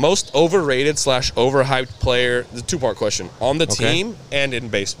 Most overrated / overhyped player. The 2-part question on the Okay. team and in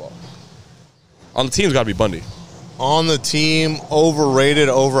baseball. On the team's got to be Bundy. On the team, overrated,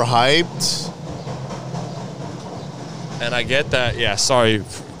 overhyped. And I get that. Yeah, sorry.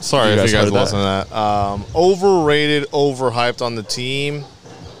 Sorry You if guys you guys heard that. listened to that. Overrated, overhyped on the team.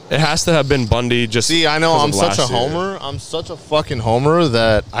 It has to have been Bundy. Just See, I know because I'm of such a last year. homer. I'm such a fucking homer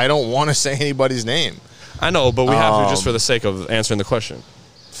that I don't want to say anybody's name. I know, but we have to just for the sake of answering the question.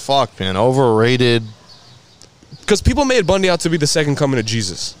 Fuck, man. Overrated. Because people made Bundy out to be the second coming of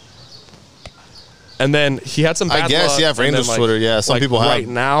Jesus. And then he had some bad I guess, luck, yeah, for and then, Angels Twitter, yeah, some people have. Right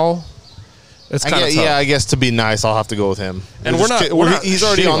now, it's kind of tough. Yeah, I guess to be nice, I'll have to go with him. And We'll we're just not- we're not he's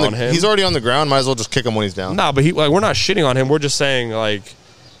already shitting on the on him. he's already on the ground. Might as well just kick him when he's down. Nah, but we're not shitting on him. We're just saying, like,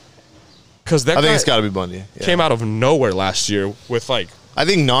 because that I think guy it's got to be Bundy. Yeah. came out of nowhere last year with, like, I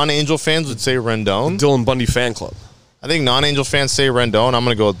think non-Angel fans would say Rendon. Dylan Bundy fan club. I think non-Angel fans say Rendon. I'm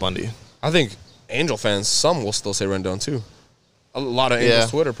going to go with Bundy. I think Angel fans, some will still say Rendon, too. A lot of Angels Yeah.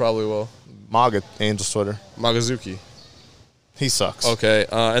 Twitter probably will. Maga, Angels Twitter. Magazuki. He sucks. Okay,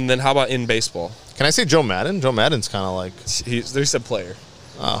 and then how about in baseball? Can I say Joe Madden? Joe Madden's kind of like, They said player.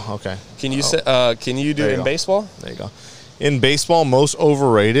 oh, okay. Can you say? Can you do There you in go. baseball? There you go. In baseball, most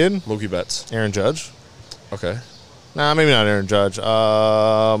overrated, Mookie Betts. Aaron Judge. Okay. Nah, maybe not Aaron Judge.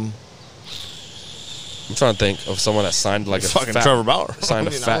 I'm trying to think of someone that signed like a fucking fat, Trevor Bauer. signed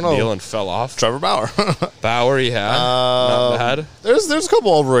I a mean, I fat don't know. deal and fell off. Trevor Bauer. Bauer, he had not bad. There's a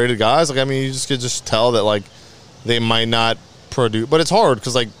couple overrated guys. Like, I mean, you just could just tell that like they might not produce, but it's hard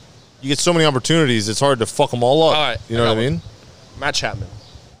because like you get so many opportunities. It's hard to fuck them all up. All right, you know I what got I one. mean? Matt Chapman.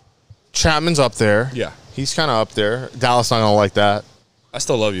 Chapman's up there. Yeah. He's kind of up there. Dallas not gonna like that. I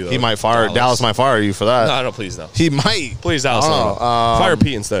still love you though. He might fire. Dallas might fire you for that. No, please no. He might. Please, Dallas. I No, don't no. know. Fire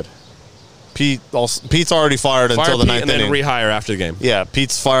Pete instead. Pete's already fired Fire until the Pete ninth and then inning. rehire after the game. Yeah,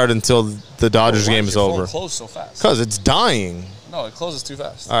 Pete's fired until the Dodgers Why game does is your phone over. Close so fast. Because it's dying. No, it closes too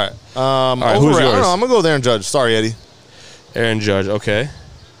fast. All right. right, who's I don't yours? know. I'm gonna go there and Judge. Sorry, Eddie. Aaron Judge. Okay.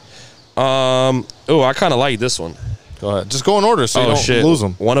 Oh, I kind of like this one. Go ahead. Just go in order so you don't lose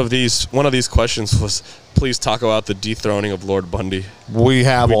them. One of these questions was, please talk about the dethroning of Lord Bundy. We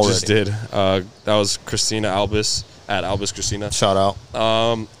have We already. just did. That was Christina Albus at Albus Christina. Shout out.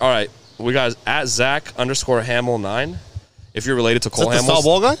 All right, we got at Zach_Hamel9. If you're related to Is that Cole the Hamels, style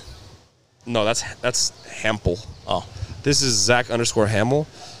ball guy? no, that's Hampel. Oh. This is Zach_Hamel.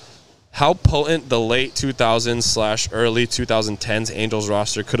 How potent the late 2000s / early 2010s Angels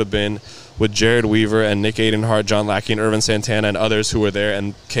roster could have been with Jared Weaver and Nick Adenhart, John Lackey, and Irvin Santana, and others who were there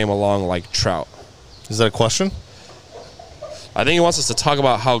and came along like Trout. Is that a question? I think he wants us to talk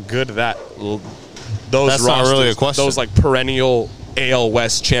about how good those That's not rosters, really a question. those like perennial AL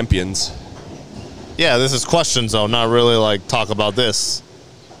West champions. Yeah, this is questions though, not really like talk about this.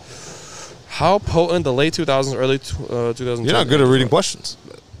 How potent the late 2000s, early 2010s. You're not good at reading questions.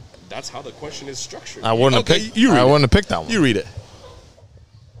 That's how the question is structured. I wouldn't Okay, have picked. you read I it. wouldn't have picked that one. You read it.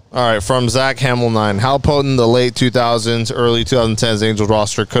 All right, from Zach Hamill 9. How potent the late 2000s, early 2010s Angels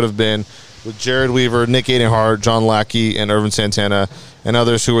roster could have been with Jared Weaver, Nick Adenhart, John Lackey, and Irvin Santana, and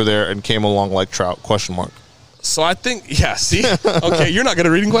others who were there and came along like Trout? Question mark. So I think, yeah, see? Okay, you're not good at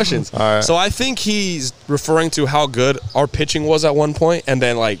reading questions. All right. So I think he's referring to how good our pitching was at one point, and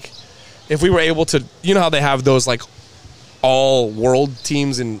then, like, if we were able to, you know how they have those, like, all-world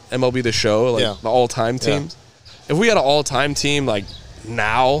teams in MLB The Show, like, Yeah. the all-time teams? If we had an all-time team, like,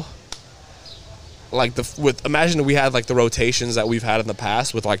 now, like, imagine if we had, like, the rotations that we've had in the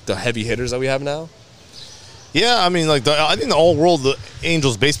past with, like, the heavy hitters that we have now. Yeah, I mean, like I think the all-world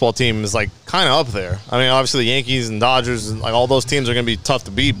Angels baseball team is like kind of up there. I mean, obviously the Yankees and Dodgers and like all those teams are going to be tough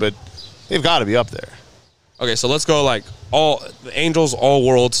to beat, but they've got to be up there. Okay, so let's go, like, the Angels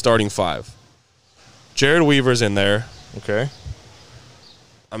all-world starting five. Jared Weaver's in there. Okay.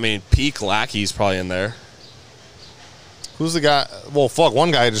 I mean, peak Lackey's probably in there. Who's the guy? Well, fuck, one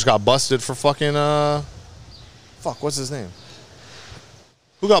guy just got busted for fucking, fuck, what's his name?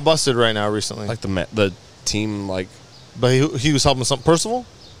 Who got busted right now recently? Like the team, like But he was helping some Percival?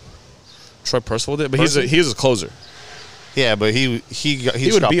 Troy Percival did, but he's a closer. Yeah, but he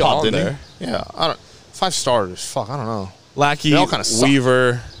just would got be popped, on didn't there. he? Yeah, I don't. 5 starters. Fuck, I don't know. Lackey, They all kinda suck.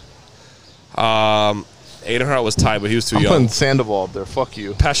 Weaver. Aiden Hart was tied, but he was too I'm young. putting Sandoval up there. Fuck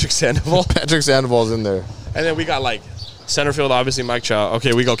you. Patrick Sandoval. Patrick Sandoval's in there. And then we got like center field, obviously Mike Chow.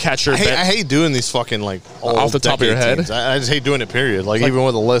 Okay, we go catcher. I hate doing these fucking like Off the top of your decade head? teams. I just hate doing it. Period. Like even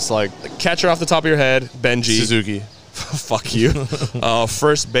with a list like Catcher off the top of your head, Benji. Suzuki, Fuck you.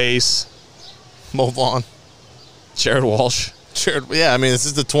 First base, Mo Vaughn, Jared Walsh. Jared. Yeah, I mean this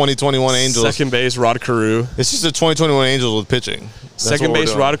is the 2021 Angels. Second base, Rod Carew. It's just the 2021 Angels with pitching. That's Second what we're base,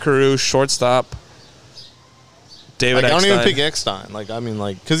 doing. Rod Carew. Shortstop, David Like, I don't even Eckstein. pick Eckstein. Like I mean,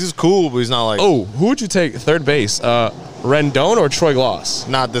 like because he's cool, but he's not like Oh, who would you take third base? Rendon or Troy Gloss?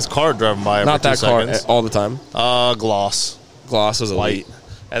 not this car driving by. Not every that 2 car seconds. all the time. Gloss. Gloss was White. elite.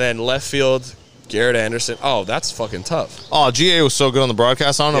 And then left field, Garrett Anderson. Oh, that's fucking tough. Oh, GA was so good on the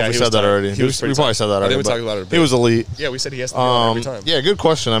broadcast. I don't know Yeah, if we he said was that tough. already. He was We pretty probably tough. said that I already. think we but talked about it a He bit. was elite. Yeah, we said he has to be on every time. Yeah, good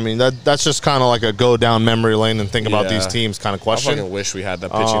question. I mean, that's just kind of like a go down memory lane and think about Yeah. these teams kind of I question. fucking wish we had the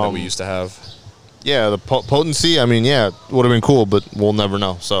pitching that we used to have. Yeah, the potency. I mean, yeah, would have been cool, but we'll never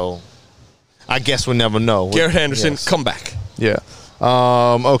know. So, I guess we'll never know. Garrett Anderson, Yes. come back. Yeah.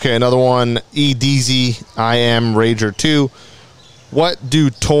 Okay, another one. EDZ, I am Rager 2. What do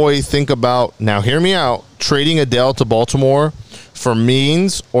Toy think about, now hear me out, trading Adele to Baltimore for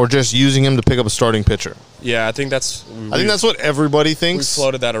means or just using him to pick up a starting pitcher? Yeah, I think that's. I think that's what everybody we thinks.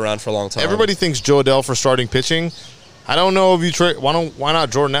 floated that around for a long time. Everybody thinks Joe Adele for starting pitching. I don't know if you trade. Why not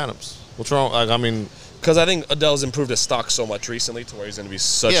Jordan Adams? What's wrong? Like, I mean, because I think Adele's improved his stock so much recently to where he's going to be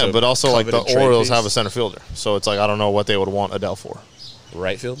such. yeah, a but also like the coveted trade Orioles piece. have a center fielder, so it's like I don't know what they would want Adele for.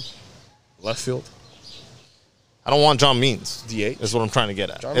 right field, left field, I don't want John Means. DH. Is what I'm trying to get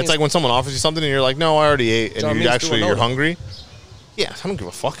at. John It's Means- like when someone offers you something and you're like, no, I already ate, and John you Means actually doing you're no. hungry. Yeah, I don't give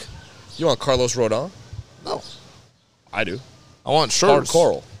a fuck. You want Carlos Rodon? No, I do. I want Scherzer.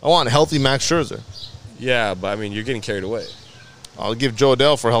 Hardcore. I want healthy Max Scherzer. Yeah, but I mean, you're getting carried away. I'll give Joe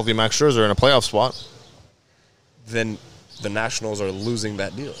Adele for healthy Max Scherzer in a playoff spot. Then the Nationals are losing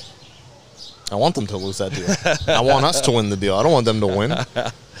that deal. I want them to lose that deal. I want us to win the deal. I don't want them to win.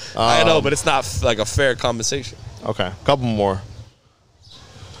 I know, but it's not like a fair compensation. Okay, couple more.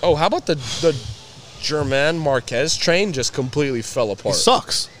 Oh, how about the German Marquez train just completely fell He apart?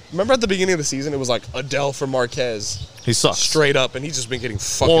 sucks. Remember at the beginning of the season, it was like Adele for Marquez He sucks. straight up, and he's just been getting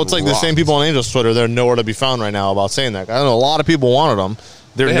fucking Well, it's like the same rocked. people on Angels Twitter. They're nowhere to be found right now about saying that. I know a lot of people wanted them.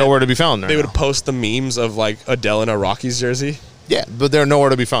 They're They had- nowhere to be found. Right They now. would post the memes of like Adele in a Rockies jersey. Yeah, but they're nowhere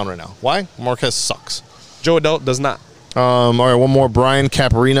to be found right now. Why? Marquez sucks. Joe Adele does not. All right, one more. Brian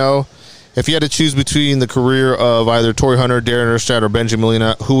Caparino. If you had to choose between the career of either Torrey Hunter, Darren Erstad, or Benji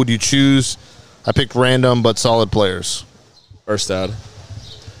Molina, who would you choose? I picked random but solid players. Erstad.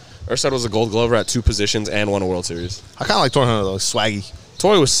 Erstad was a Gold Glover at 2 positions and won a World Series. I kind of like Torrey Hunter though. Swaggy.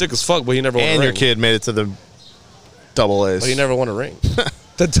 Torrey was sick as fuck, but he never won a And ring. your kid made it to the double A's. But he never won a ring.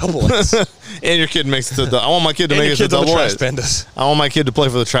 The double A's. And your kid makes it to the. I want my kid to And make your it to kid's on the double Trash A's. Pandas. I want my kid to play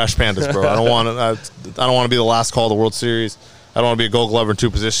for the Trash Pandas, bro. I don't want to. I don't want to be the last call of the World Series. I don't want to be a Gold Glover in 2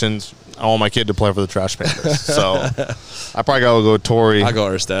 positions. I want my kid to play for the Trash Pandas. So I probably gotta go with Torrey. I go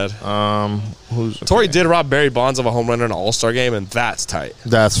Erstad. Who's Torrey did rob Barry Bonds of a home run in an All-Star game, and that's tight.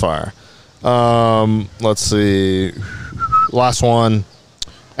 That's fire. Let's see. Last one.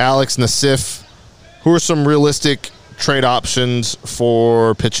 Alex Nassif. Who are some realistic trade options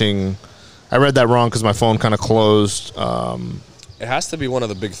for pitching? I read that wrong because my phone kind of closed. It has to be one of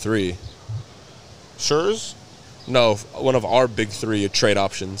the big 3. Schurz? No, one of our big 3 trade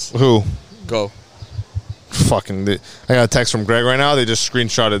options. Who? Go. I got a text from Greg right now. They just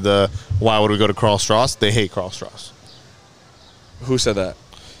screenshotted the why would we go to Carl Strauss? They hate Carl Strauss. Who said that?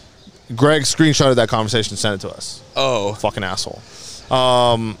 Greg screenshotted that conversation and sent it to us. Oh. Fucking asshole.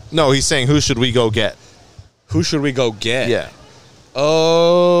 No, he's saying who should we go get? Who should we go get? Yeah.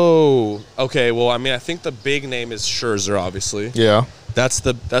 Oh. Okay, well, I mean, I think the big name is Scherzer, obviously. Yeah. That's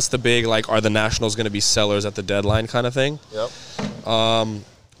the big, like, are the Nationals going to be sellers at the deadline kind of thing? Yep.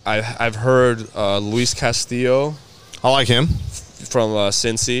 I've heard Luis Castillo I like him. from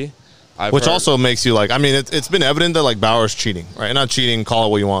Cincy. Which also makes you like, I mean, it's been evident that like Bauer's cheating, right? Not cheating, call it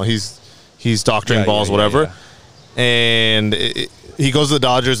what you want. He's doctoring balls, whatever. yeah. And he goes to the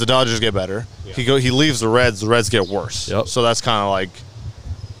Dodgers get better. Yeah. He leaves the Reds get worse. Yep. So that's kind of like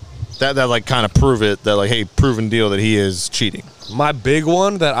that like kind of prove it that like, hey, proven deal that he is cheating. My big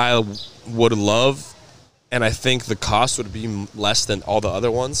one that I would love and I think the cost would be less than all the other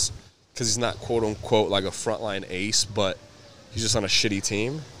ones because he's not quote unquote like a frontline ace, but he's just on a shitty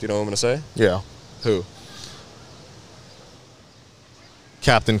team. Do you know what I'm gonna say? Yeah. Who?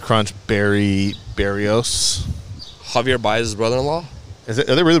 Captain Crunch Barrios. Javier Baez's brother-in-law. Are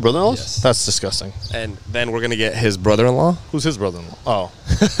they really brother-in-laws? Yes. That's disgusting. And then we're gonna get his brother-in-law. Who's his brother-in-law? Oh.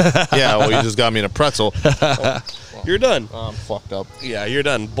 Yeah, well, you just got me in a pretzel. You're done. I'm fucked up. Yeah, you're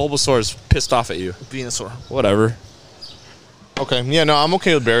done. Bulbasaur's pissed off at you. Venusaur. Whatever. Okay, yeah, no, I'm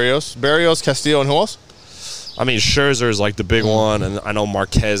okay with Barrios. Barrios, Castillo, and who else? I mean, Scherzer is like the big one, and I know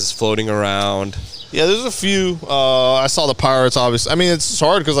Marquez is floating around. Yeah, there's a few. I saw the Pirates, obviously. I mean, it's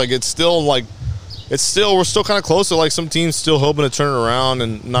hard because, like, we're still kind of close to, like, some teams still hoping to turn it around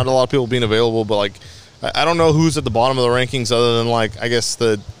and not a lot of people being available. But, like, I don't know who's at the bottom of the rankings other than, like, I guess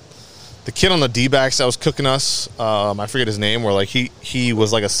the kid on the D-backs that was cooking us. I forget his name, where, like, he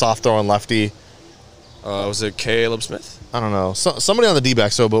was, like, a soft throwing lefty. Was it Caleb Smith? I don't know. Somebody on the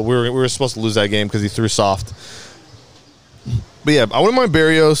D-backs, but we were supposed to lose that game because he threw soft. But, yeah, I wouldn't mind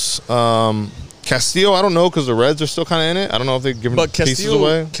Barrios. Castillo, I don't know because the Reds are still kind of in it. I don't know if they've given pieces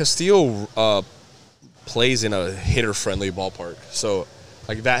away. Castillo plays in a hitter-friendly ballpark, so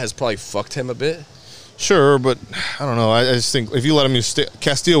like that has probably fucked him a bit. Sure, but I don't know. I just think if you let him use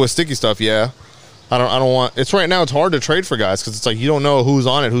Castillo with sticky stuff, yeah. I don't want. It's right now. It's hard to trade for guys because it's like you don't know who's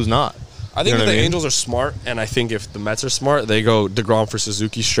on it, who's not. I think if the Angels are smart, and I think if the Mets are smart, they go DeGrom for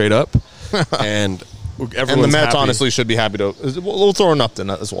Suzuki straight up, and everyone's and the Mets happy. honestly should be happy to. We'll throw an Upton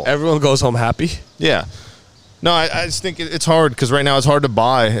as well. Everyone goes home happy. Yeah. No, I just think it's hard because right now it's hard to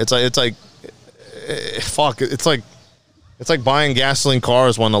buy. It's like fuck. It's like buying gasoline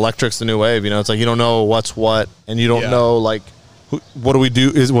cars when electric's the new wave. You know, it's like you don't know what's what, and you don't know like what do we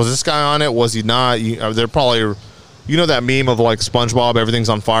do? Was this guy on it? Was he not? They're probably. You know that meme of like SpongeBob, everything's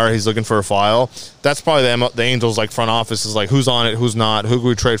on fire, he's looking for a file? That's probably the Angels like front office is like who's on it, who's not, who can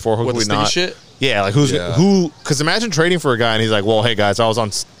we trade for, who can we not? Shit? Yeah, like who? Because imagine trading for a guy and he's like, well, hey guys, I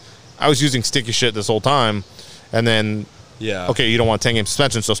was using sticky shit this whole time, and then okay, you don't want 10-game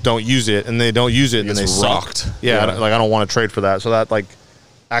suspension, so don't use it, and they don't use it, and then they sucked. Yeah, like I don't want to trade for that, so that like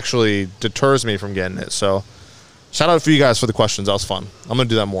actually deters me from getting it. So. Shout out for you guys for the questions. That was fun. I'm going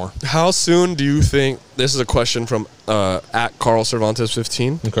to do that more. How soon do you think, this is a question from at Carl Cervantes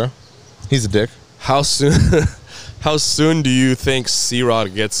 15. Okay. He's a dick. How soon do you think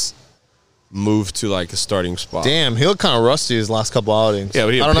C-Rod gets moved to like a starting spot? Damn, he looked kind of rusty his last couple outings. Yeah,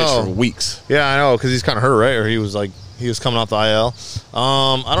 but he had pitched for weeks. Yeah, I know, because he's kind of hurt, right? Or he was coming off the IL.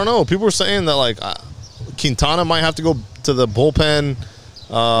 I don't know. People were saying that like Quintana might have to go to the bullpen.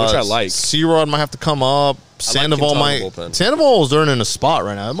 Which I like. C-Rod might have to come up. Sandoval Sandoval's earning a spot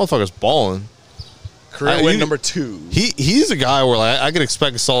right now. That motherfucker's balling. Career win number 2. He's a guy where like I could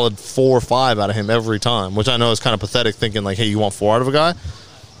expect a solid 4 or 5 out of him every time, which I know is kind of pathetic thinking like, hey, you want 4 out of a guy?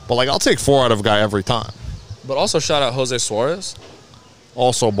 But like I'll take 4 out of a guy every time. But also shout out Jose Suarez.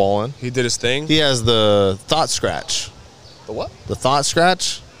 Also balling. He did his thing. He has the thought scratch. The what? The thought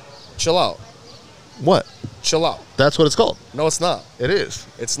scratch? Chill out. What? Chill out. That's what it's called. No, it's not. It is.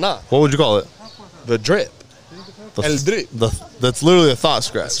 It's not. What would you call it? The drip. El drip. That's literally a thought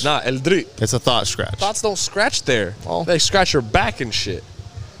scratch. It's not El drip. It's a thought scratch. Thoughts don't scratch there. Oh. They scratch your back and shit.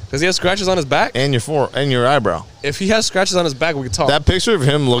 Does he have scratches on his back? And your eyebrow. If he has scratches on his back, we can talk. That picture of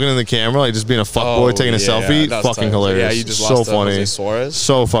him looking in the camera, like just being a fuckboy taking a selfie, fucking hilarious. Yeah, you just so lost funny. Jose Suarez.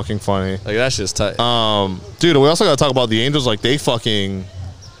 So fucking funny. Like that shit's tight. Dude, we also got to talk about the Angels. Like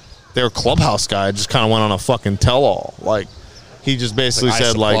their clubhouse guy just kind of went on a fucking tell-all. Like he just basically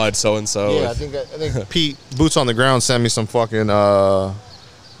said like blood, so and so. Yeah, I think Pete Boots on the Ground sent me some fucking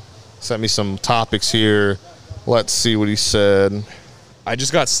topics here. Let's see what he said. I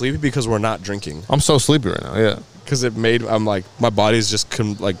just got sleepy because we're not drinking. I'm so sleepy right now. Yeah, because I'm like my body's just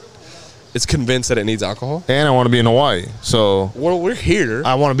it's convinced that it needs alcohol. And I want to be in Hawaii, so we're here.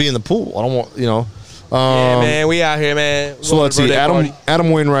 I want to be in the pool. I don't want yeah, man, we out here, man. So let's see.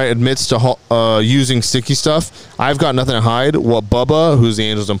 Adam Wainwright admits to using sticky stuff. I've got nothing to hide. What Bubba, who's the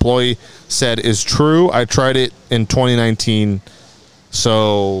Angels employee, said is true. I tried it in 2019.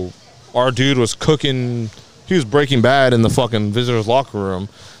 So our dude was cooking. He was Breaking Bad in the fucking visitors' locker room,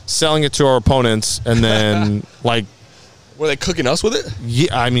 selling it to our opponents, and then like. Were they cooking us with it?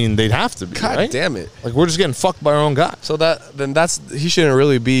 Yeah, I mean they'd have to be. God right? damn it! Like we're just getting fucked by our own guy. So he shouldn't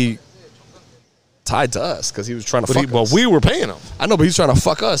really be tied to us because he was trying to fuck us. Well, we were paying him. I know, but he's trying to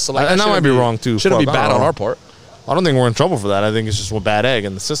fuck us. So like, and that might be wrong too. Shouldn't be bad on our part. I don't think we're in trouble for that. I think it's just a bad egg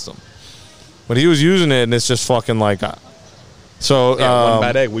in the system. But he was using it, and it's just fucking like. One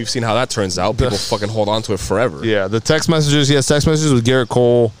bad egg. We've seen how that turns out. People fucking hold on to it forever. Yeah, the text messages. He has text messages with Garrett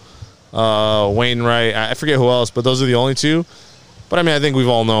Cole. Wainwright. I forget who else, but those are the only two. But I mean, I think we've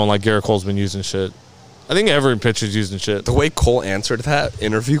all known like Garrett Cole's been using shit. I think every pitcher's using shit. The way Cole answered that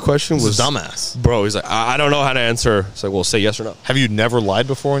interview question was dumbass. Bro, he's like, I don't know how to answer. It's like, well, say yes or no. Have you never lied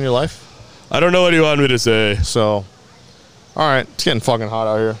before in your life? I don't know what you want me to say. So, all right, it's getting fucking hot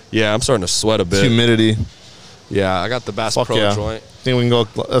out here. Yeah, I'm starting to sweat a bit. It's humidity. Yeah, I got the Bass Fuck Pro yeah. joint. I think we can go.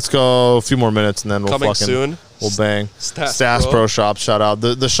 Let's go a few more minutes and then we'll Coming fucking soon. We'll bang. Stas Pro Shop. Shout out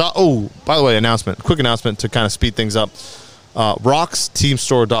the shop. Oh, by the way, quick announcement to kind of speed things up.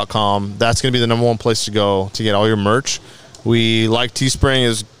 RocksTeamStore.com. That's going to be the number one place to go to get all your merch. We like Teespring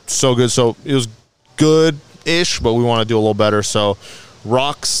is so good. So it was good-ish, but we want to do a little better. So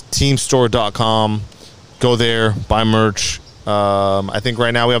RocksTeamStore.com. Go there, buy merch. I think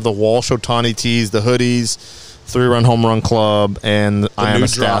right now we have the Walsh Ohtani tees, the hoodies, 3-Run Home Run Club, and I Am a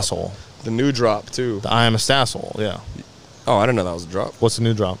Stassel. The new drop, too. The I Am a Stassel, yeah. Oh, I didn't know that was a drop. What's the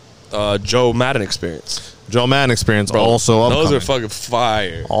new drop? Joe Madden Experience. Joe Madden Experience, Bro, also upcoming. Those are fucking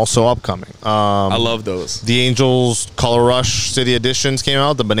fire. Also upcoming. I love those. The Angels Color Rush City Editions came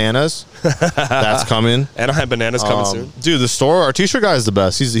out, the bananas. That's coming. Anaheim Bananas coming soon. Dude, the store, our t-shirt guy is the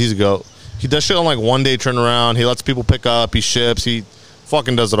best. He's a goat. He does shit on like one-day turnaround. He lets people pick up. He ships. He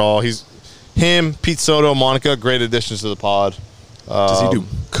fucking does it all. Him, Pete Soto, Monica, great additions to the pod. Does he do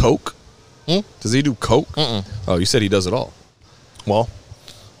coke? Does he do coke? Mm-mm. Oh, you said he does it all. Well,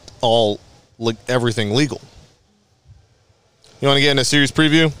 all like everything legal. You want to get in a series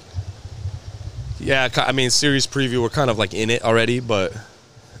preview? Yeah, I mean, series preview, we're kind of like in it already, but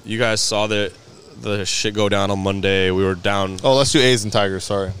you guys saw the shit go down on Monday. We were down. Oh, let's do A's and Tigers.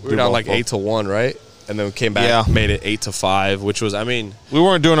 Sorry, We were down like 8-1, right? And then we came back, made it 8-5, which was, I mean, we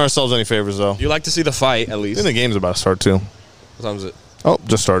weren't doing ourselves any favors though. you like to see the fight at I least. think the game's about to start too. What time is it? Oh,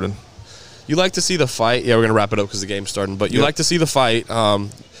 just started. You like to see the fight. Yeah, we're gonna wrap it up because the game's starting. But you like to see the fight.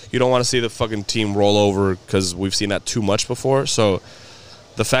 You don't want to see the fucking team roll over because we've seen that too much before. So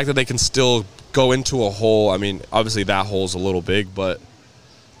the fact that they can still go into a hole, I mean, obviously that hole's a little big, but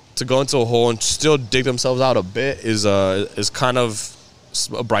to go into a hole and still dig themselves out a bit is kind of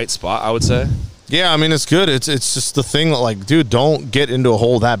a bright spot, I would say. Yeah, I mean it's good. It's just the thing that, like, dude, don't get into a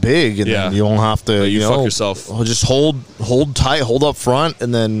hole that big, and then you won't have to. You fuck yourself. Just hold tight, hold up front,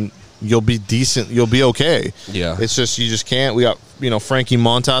 and then you'll be decent. You'll be okay. Yeah. It's just you just can't. We got Frankie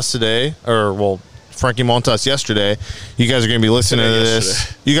Montas today, Frankie Montas yesterday. You guys are gonna be listening to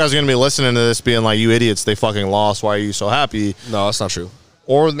this. You guys are gonna be listening to this, being like, "You idiots! They fucking lost. Why are you so happy?" No, that's not true.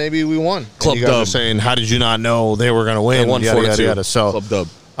 Or maybe we won. Club you guys dub. are saying, "How did you not know they were gonna win?" They won 4-2. So Club dub.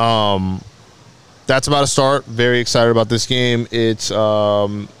 That's about to start. Very excited about this game. It's like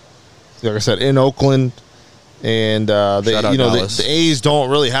I said, in Oakland, and the A's don't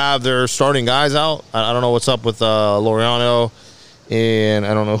really have their starting guys out. I don't know what's up with Laureano, and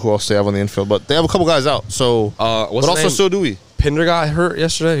I don't know who else they have on the infield, but they have a couple guys out. So, but also so do we. Pinder got hurt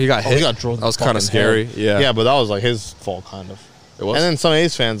yesterday. He got hit. He got drilled. That was kind of scary. Head. Yeah, but that was like his fault, kind of. It was. And then some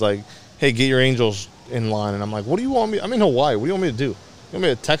A's fans like, "Hey, get your Angels in line," and I'm like, "What do you want me? I'm in Hawaii. What do you want me to do? You want me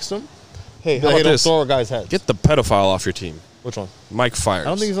to text them? Hey, how about this? Throw our guys' heads. Get the pedophile off your team. Which one? Mike Fiers. I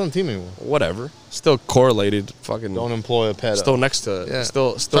don't think he's on the team anymore. Whatever. Still correlated. Fucking. Don't employ a pedo. Still next to. Yeah.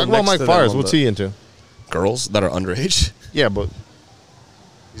 Still. Talk about Mike Fiers. What's he into? Girls that are underage. Yeah, but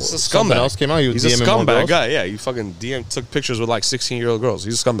he's a scumbag. Something else came out. He's a scumbag guy. Yeah, he fucking took pictures with like 16-year-old girls.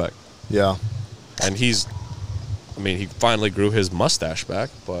 He's a scumbag. Yeah, and he finally grew his mustache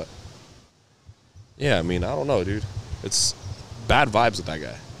back, but yeah, I mean, I don't know, dude. It's bad vibes with that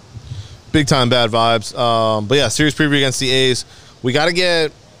guy. Big time bad vibes. But yeah, series preview against the A's. We gotta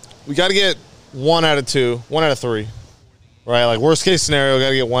get 1 out of 2, 1 out of 3. Right? Like worst case scenario, we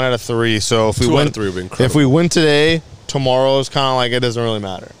gotta get 1 out of 3. So if we 2 win, out of 3 would be incredible. If we win today, tomorrow's kinda like it doesn't really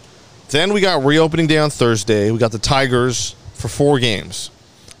matter. Then we got reopening day on Thursday. We got the Tigers for 4 games.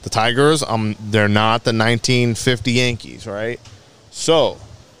 The Tigers, they're not the 1950 Yankees, right? So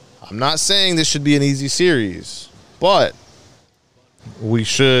I'm not saying this should be an easy series, but we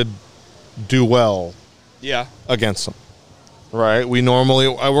should do well against them, right?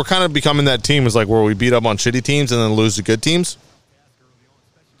 We're kind of becoming that team is like where we beat up on shitty teams and then lose to good teams,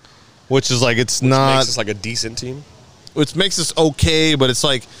 which is like which makes us like a decent team, which makes us okay, but it's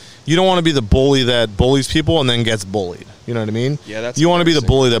like you don't want to be the bully that bullies people and then gets bullied. You know what I mean? Yeah, you want to be the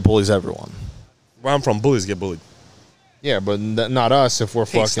bully that bullies everyone. Where I'm from, bullies get bullied. Yeah, but not us if we're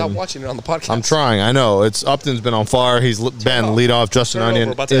fucking... Stop watching it on the podcast. I'm trying. I know. Upton's been on fire. He's been lead off. Justin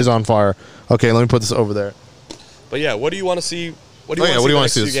Onion is on fire. Okay, let me put this over there. But yeah, what do you want to see? What do you want to see in the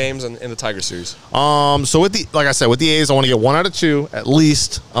next 2 games in the Tiger series? So with the A's, I want to get 1 out of 2 at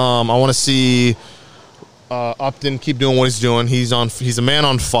least. I want to see Upton keep doing what he's doing. He's a man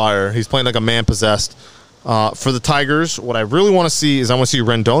on fire. He's playing like a man possessed. For the Tigers, what I really want to see is I want to see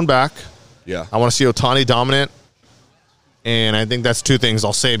Rendon back. Yeah. I want to see Ohtani dominant. And I think that's two things.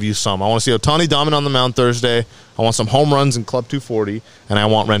 I'll save you some. I want to see Ohtani dominant on the mound Thursday. I want some home runs in Club 240. And I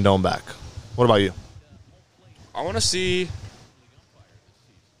want Rendon back. What about you? I want to see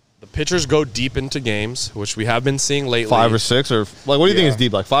the pitchers go deep into games, which we have been seeing lately. 5 or 6? Or like, what do you think is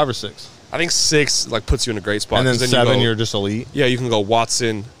deep? Like 5 or 6? I think 6 like puts you in a great spot. And then 7, you you're just elite. Yeah, you can go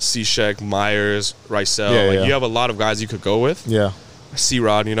Watson, Cishek, Myers, Rysel. You have a lot of guys you could go with. Yeah.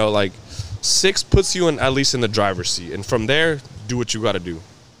 C-Rod, like 6 puts you in at least in the driver's seat. And from there, do what you got to do.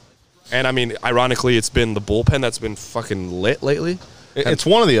 And, I mean, ironically, it's been the bullpen that's been fucking lit lately. It's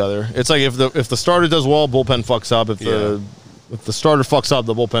one or the other. It's like if the starter does well, bullpen fucks up. If the starter fucks up,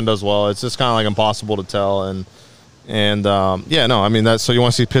 the bullpen does well. It's just kind of like impossible to tell. I mean, that's so you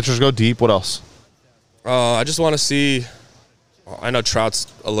want to see pitchers go deep. What else? I just want to see. I know Trout's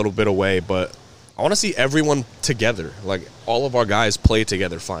a little bit away, but I want to see everyone together. Like all of our guys play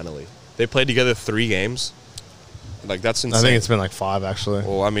together. Finally, they played together 3 games. Like that's insane. I think it's been like 5 actually.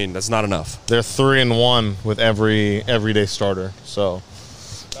 Well, I mean that's not enough. They're 3-1 with everyday starter, so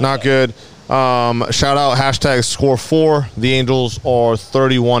not good. Shout out #score4. The Angels are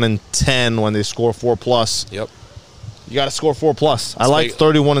 31-10 when they score 4+. Yep. You got to score 4+. I like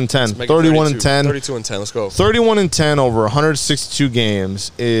 31-10. 31-10. 32-10. Let's go. 31-10 over 162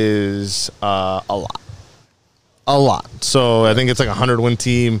 games is a lot. So I think it's like a 100-win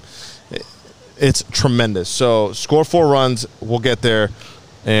team. It's tremendous. So score 4 runs. We'll get there.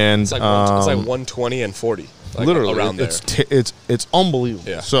 And it's like 120 and 40. Like literally around there. It's unbelievable.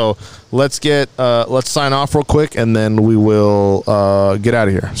 Yeah. So let's sign off real quick and then we will get out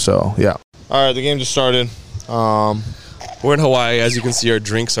of here. So yeah. All right, the game just started. We're in Hawaii. As you can see, our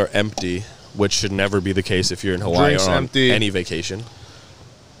drinks are empty, which should never be the case if you're in Hawaii Drinks or on empty. any vacation.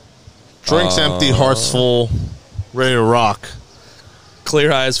 Drinks empty, hearts full, ready to rock.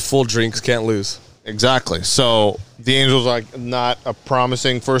 Clear eyes, full drinks, can't lose. Exactly. So the Angels are not a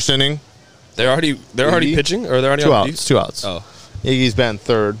promising first inning. They're already pitching, or they're already 2 on outs. 2 outs. Oh, Iggy's batting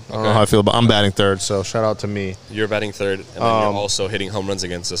third. I don't know how I feel, but I'm batting third. So shout out to me. you're batting third, and then you're also hitting home runs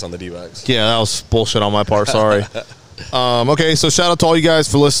against us on the D-backs. Yeah, that was bullshit on my part. Sorry. Okay, so shout out to all you guys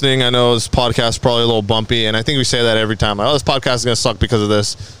for listening. I know this podcast is probably a little bumpy, and I think we say that every time. This podcast is going to suck because of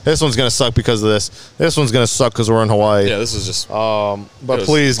this. This one's going to suck because of this. This one's going to suck because we're in Hawaii. Yeah, this is just... but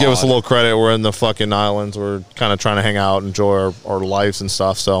please give us a little credit. We're in the fucking islands. We're kind of trying to hang out, enjoy our lives and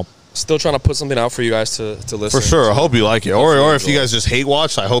stuff, so... Still trying to put something out for you guys to listen. For sure. I hope you like it. Or if you guys just hate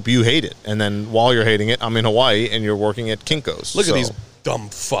watch, I hope you hate it. And then while you're hating it, I'm in Hawaii, and you're working at Kinko's. Look at these dumb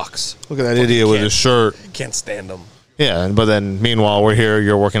fucks. Look at that idiot with his shirt. Can't stand them. Yeah, but then meanwhile, we're here,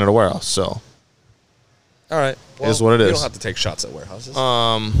 you're working at a warehouse, so. All right. Well, is what it is. You don't have to take shots at warehouses.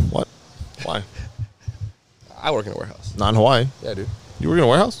 What? Why? I work in a warehouse. Not in Hawaii. Yeah, dude. You work in a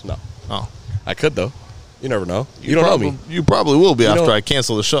warehouse? No. Oh. I could, though. You never know. You don't know me. You probably will be after I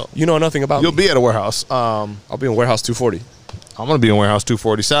cancel the show. You know nothing about You'll me. be at a warehouse. I'll be in Warehouse 240. I'm going to be in Warehouse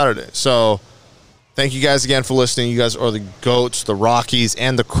 240 Saturday. So, thank you guys again for listening. You guys are the GOATs, the Rockies,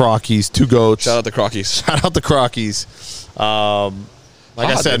 and the Crockies. 2 GOATs. Shout out the Crockies. Shout out the Crockies. Like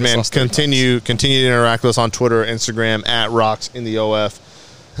I said, man, continue to interact with us on Twitter, Instagram, @RocksInTheOF.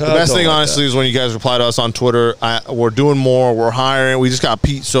 The best thing, honestly, is when you guys reply to us on Twitter. We're doing more. We're hiring. We just got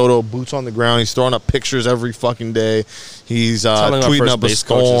Pete Soto, boots on the ground. He's throwing up pictures every fucking day. He's tweeting up a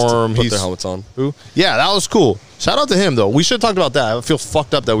storm. Put their helmets on. Who? Yeah, that was cool. Shout out to him, though. We should have talked about that. I feel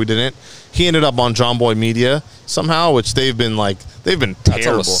fucked up that we didn't. He ended up on John Boy Media somehow, which they've been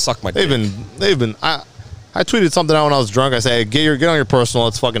terrible. Suck my dick. They've been. I tweeted something out when I was drunk. I said, get on your personal.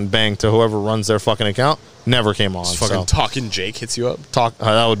 Let's fucking bang to whoever runs their fucking account. Never came on. Just fucking Talking Jake hits you up.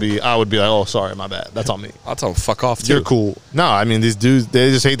 I would be like, oh, sorry, my bad. That's on me. I'll tell him fuck off too. You're cool. No, I mean these dudes, they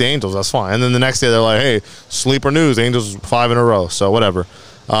just hate the Angels. That's fine. And then the next day they're like, hey, sleeper news. Angels 5 in a row. So whatever.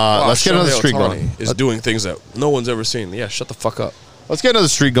 Let's get another streak going. Is doing things that no one's ever seen. Yeah, shut the fuck up. Let's get another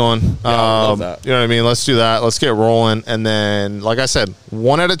streak going. I love that. You know what I mean? Let's do that. Let's get rolling. And then, like I said,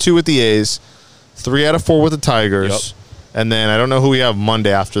 1 out of 2 with the A's, 3 out of 4 with the Tigers. Yep. And then I don't know who we have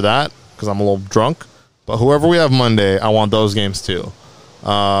Monday after that because I'm a little drunk. But whoever we have Monday, I want those games too.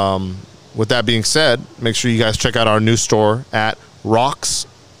 With that being said, make sure you guys check out our new store at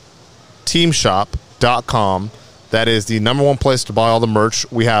rocksteamshop.com. That is the #1 place to buy all the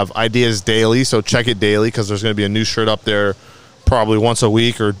merch. We have ideas daily, so check it daily because there's going to be a new shirt up there probably once a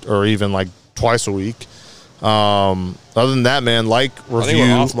week or even like twice a week. Other than that, man, review. I think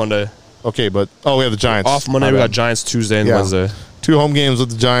we're off Monday. Okay, but we have the Giants. Off Monday, we got Giants Tuesday and Wednesday. 2 home games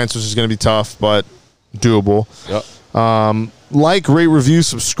with the Giants, which is going to be tough, but doable. Yep. Like, rate, review,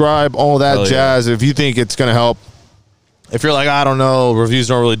 subscribe, all that Hell yeah. jazz. If you think it's going to help. If you're like, I don't know, reviews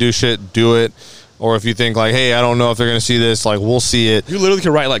don't really do shit, do it. Or if you think like, hey, I don't know if they're going to see this, like, we'll see it. You literally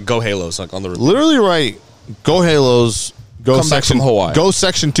can write like "Go Halos" like on the review. Literally write, go Halos, go Come back section from Hawaii. go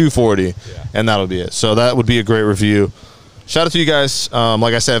section 240, and that'll be it. So that would be a great review. Shout out to you guys.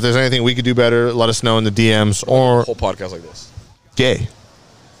 Like I said, if there's anything we could do better, let us know in the DMs or Whole podcast like this. gay.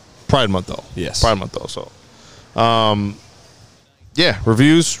 Pride Month though. Yes. Pride Month though. So, yeah,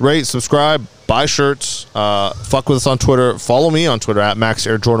 reviews, rate, subscribe, buy shirts. Fuck with us on Twitter. Follow me on Twitter at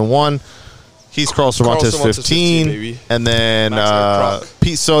MaxAirJordan1. He's Carl Cervantes 15, baby. and then Max Air Croc.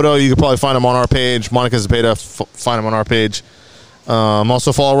 Pete Soto. You can probably find him on our page. Monica Zepeda, find him on our page.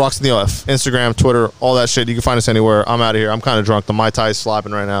 Also follow Rocks in the OF, Instagram, Twitter, all that shit. You can find us anywhere. I'm out of here. I'm kind of drunk. The Mai Tai's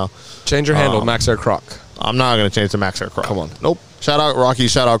slapping right now. Change your handle, Max Air Croc. I'm not gonna change to Max Air Croc. Come on. Nope. Shout out Rocky.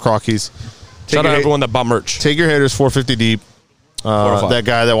 Shout out Crockies. Shout out everyone that bought merch. Take your haters 450 deep. 405. That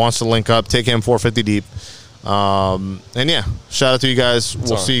guy that wants to link up, take him 450 deep. And yeah, shout out to you guys.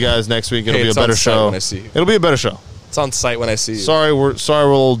 We'll see you guys next week. It'll Hey, be a it's on better site show. when I see you. It'll be a better show. It's on site when I see you. Sorry, we're a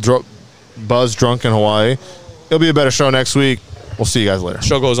little buzzed drunk in Hawaii. It'll be a better show next week. We'll see you guys later.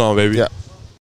 Show goes on, baby. Yeah.